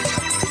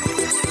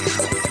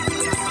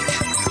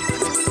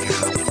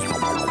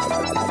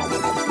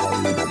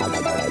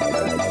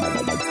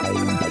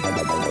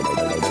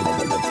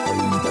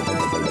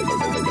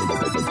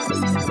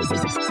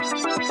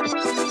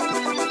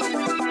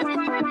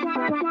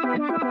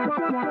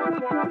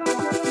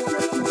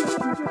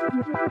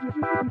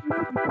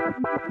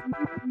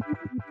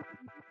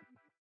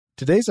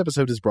 Today's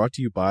episode is brought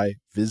to you by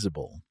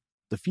Visible.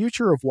 The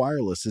future of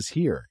wireless is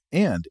here,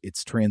 and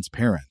it's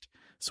transparent.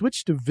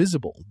 Switch to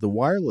Visible, the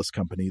wireless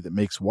company that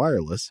makes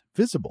wireless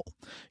visible.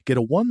 Get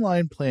a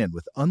one-line plan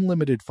with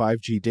unlimited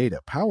 5G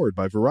data powered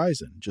by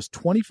Verizon, just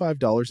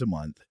 $25 a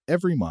month,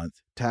 every month,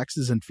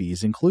 taxes and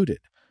fees included.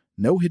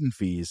 No hidden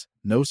fees,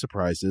 no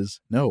surprises,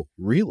 no,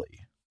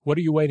 really. What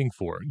are you waiting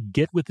for?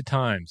 Get with the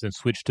times and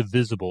switch to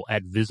Visible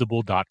at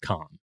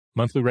Visible.com.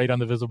 Monthly rate on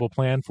the Visible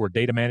plan for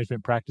data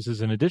management practices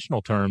and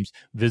additional terms,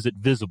 visit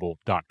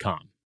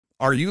Visible.com.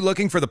 Are you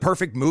looking for the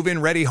perfect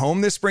move-in ready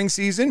home this spring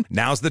season?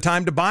 Now's the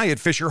time to buy at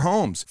Fisher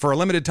Homes. For a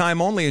limited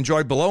time only,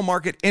 enjoy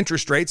below-market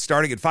interest rates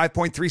starting at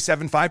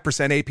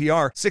 5.375%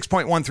 APR,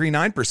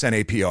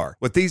 6.139% APR.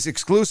 With these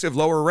exclusive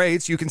lower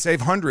rates, you can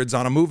save hundreds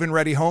on a move-in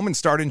ready home and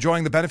start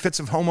enjoying the benefits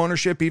of home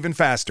ownership even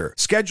faster.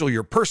 Schedule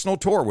your personal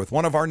tour with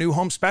one of our new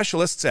home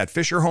specialists at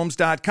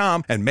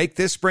FisherHomes.com and make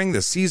this spring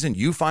the season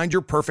you find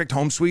your perfect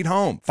home sweet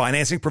home.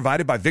 Financing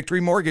provided by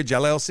Victory Mortgage,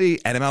 LLC,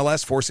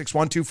 NMLS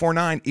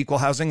 461249, Equal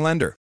Housing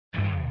Lender.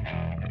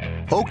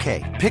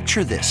 Okay,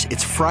 picture this.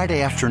 It's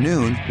Friday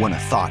afternoon when a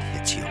thought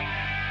hits you.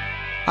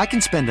 I can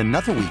spend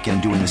another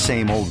weekend doing the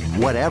same old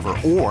whatever,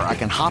 or I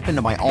can hop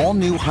into my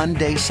all-new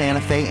Hyundai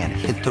Santa Fe and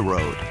hit the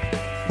road.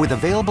 With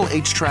available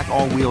H-Track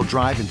all-wheel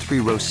drive and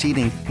 3-row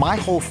seating, my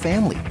whole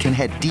family can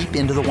head deep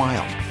into the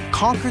wild.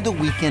 Conquer the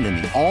weekend in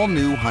the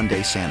all-new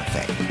Hyundai Santa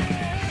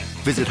Fe.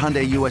 Visit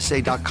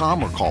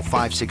HyundaiUSA.com or call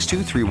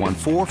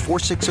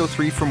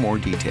 562-314-4603 for more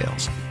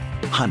details.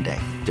 Hyundai,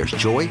 there's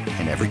joy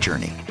in every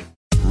journey.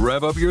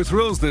 Rev up your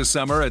thrills this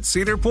summer at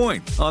Cedar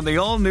Point on the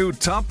all-new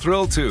Top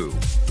Thrill 2.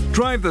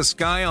 Drive the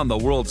sky on the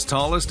world's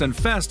tallest and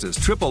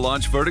fastest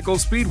triple-launch vertical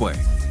speedway.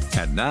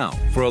 And now,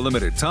 for a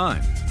limited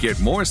time, get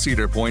more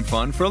Cedar Point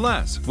fun for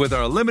less with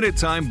our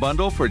limited-time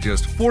bundle for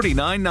just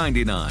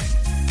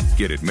 $49.99.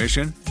 Get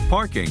admission,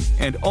 parking,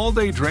 and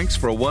all-day drinks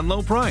for one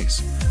low price.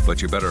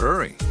 But you better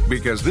hurry,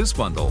 because this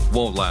bundle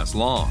won't last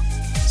long.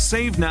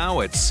 Save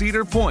now at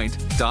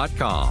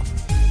cedarpoint.com.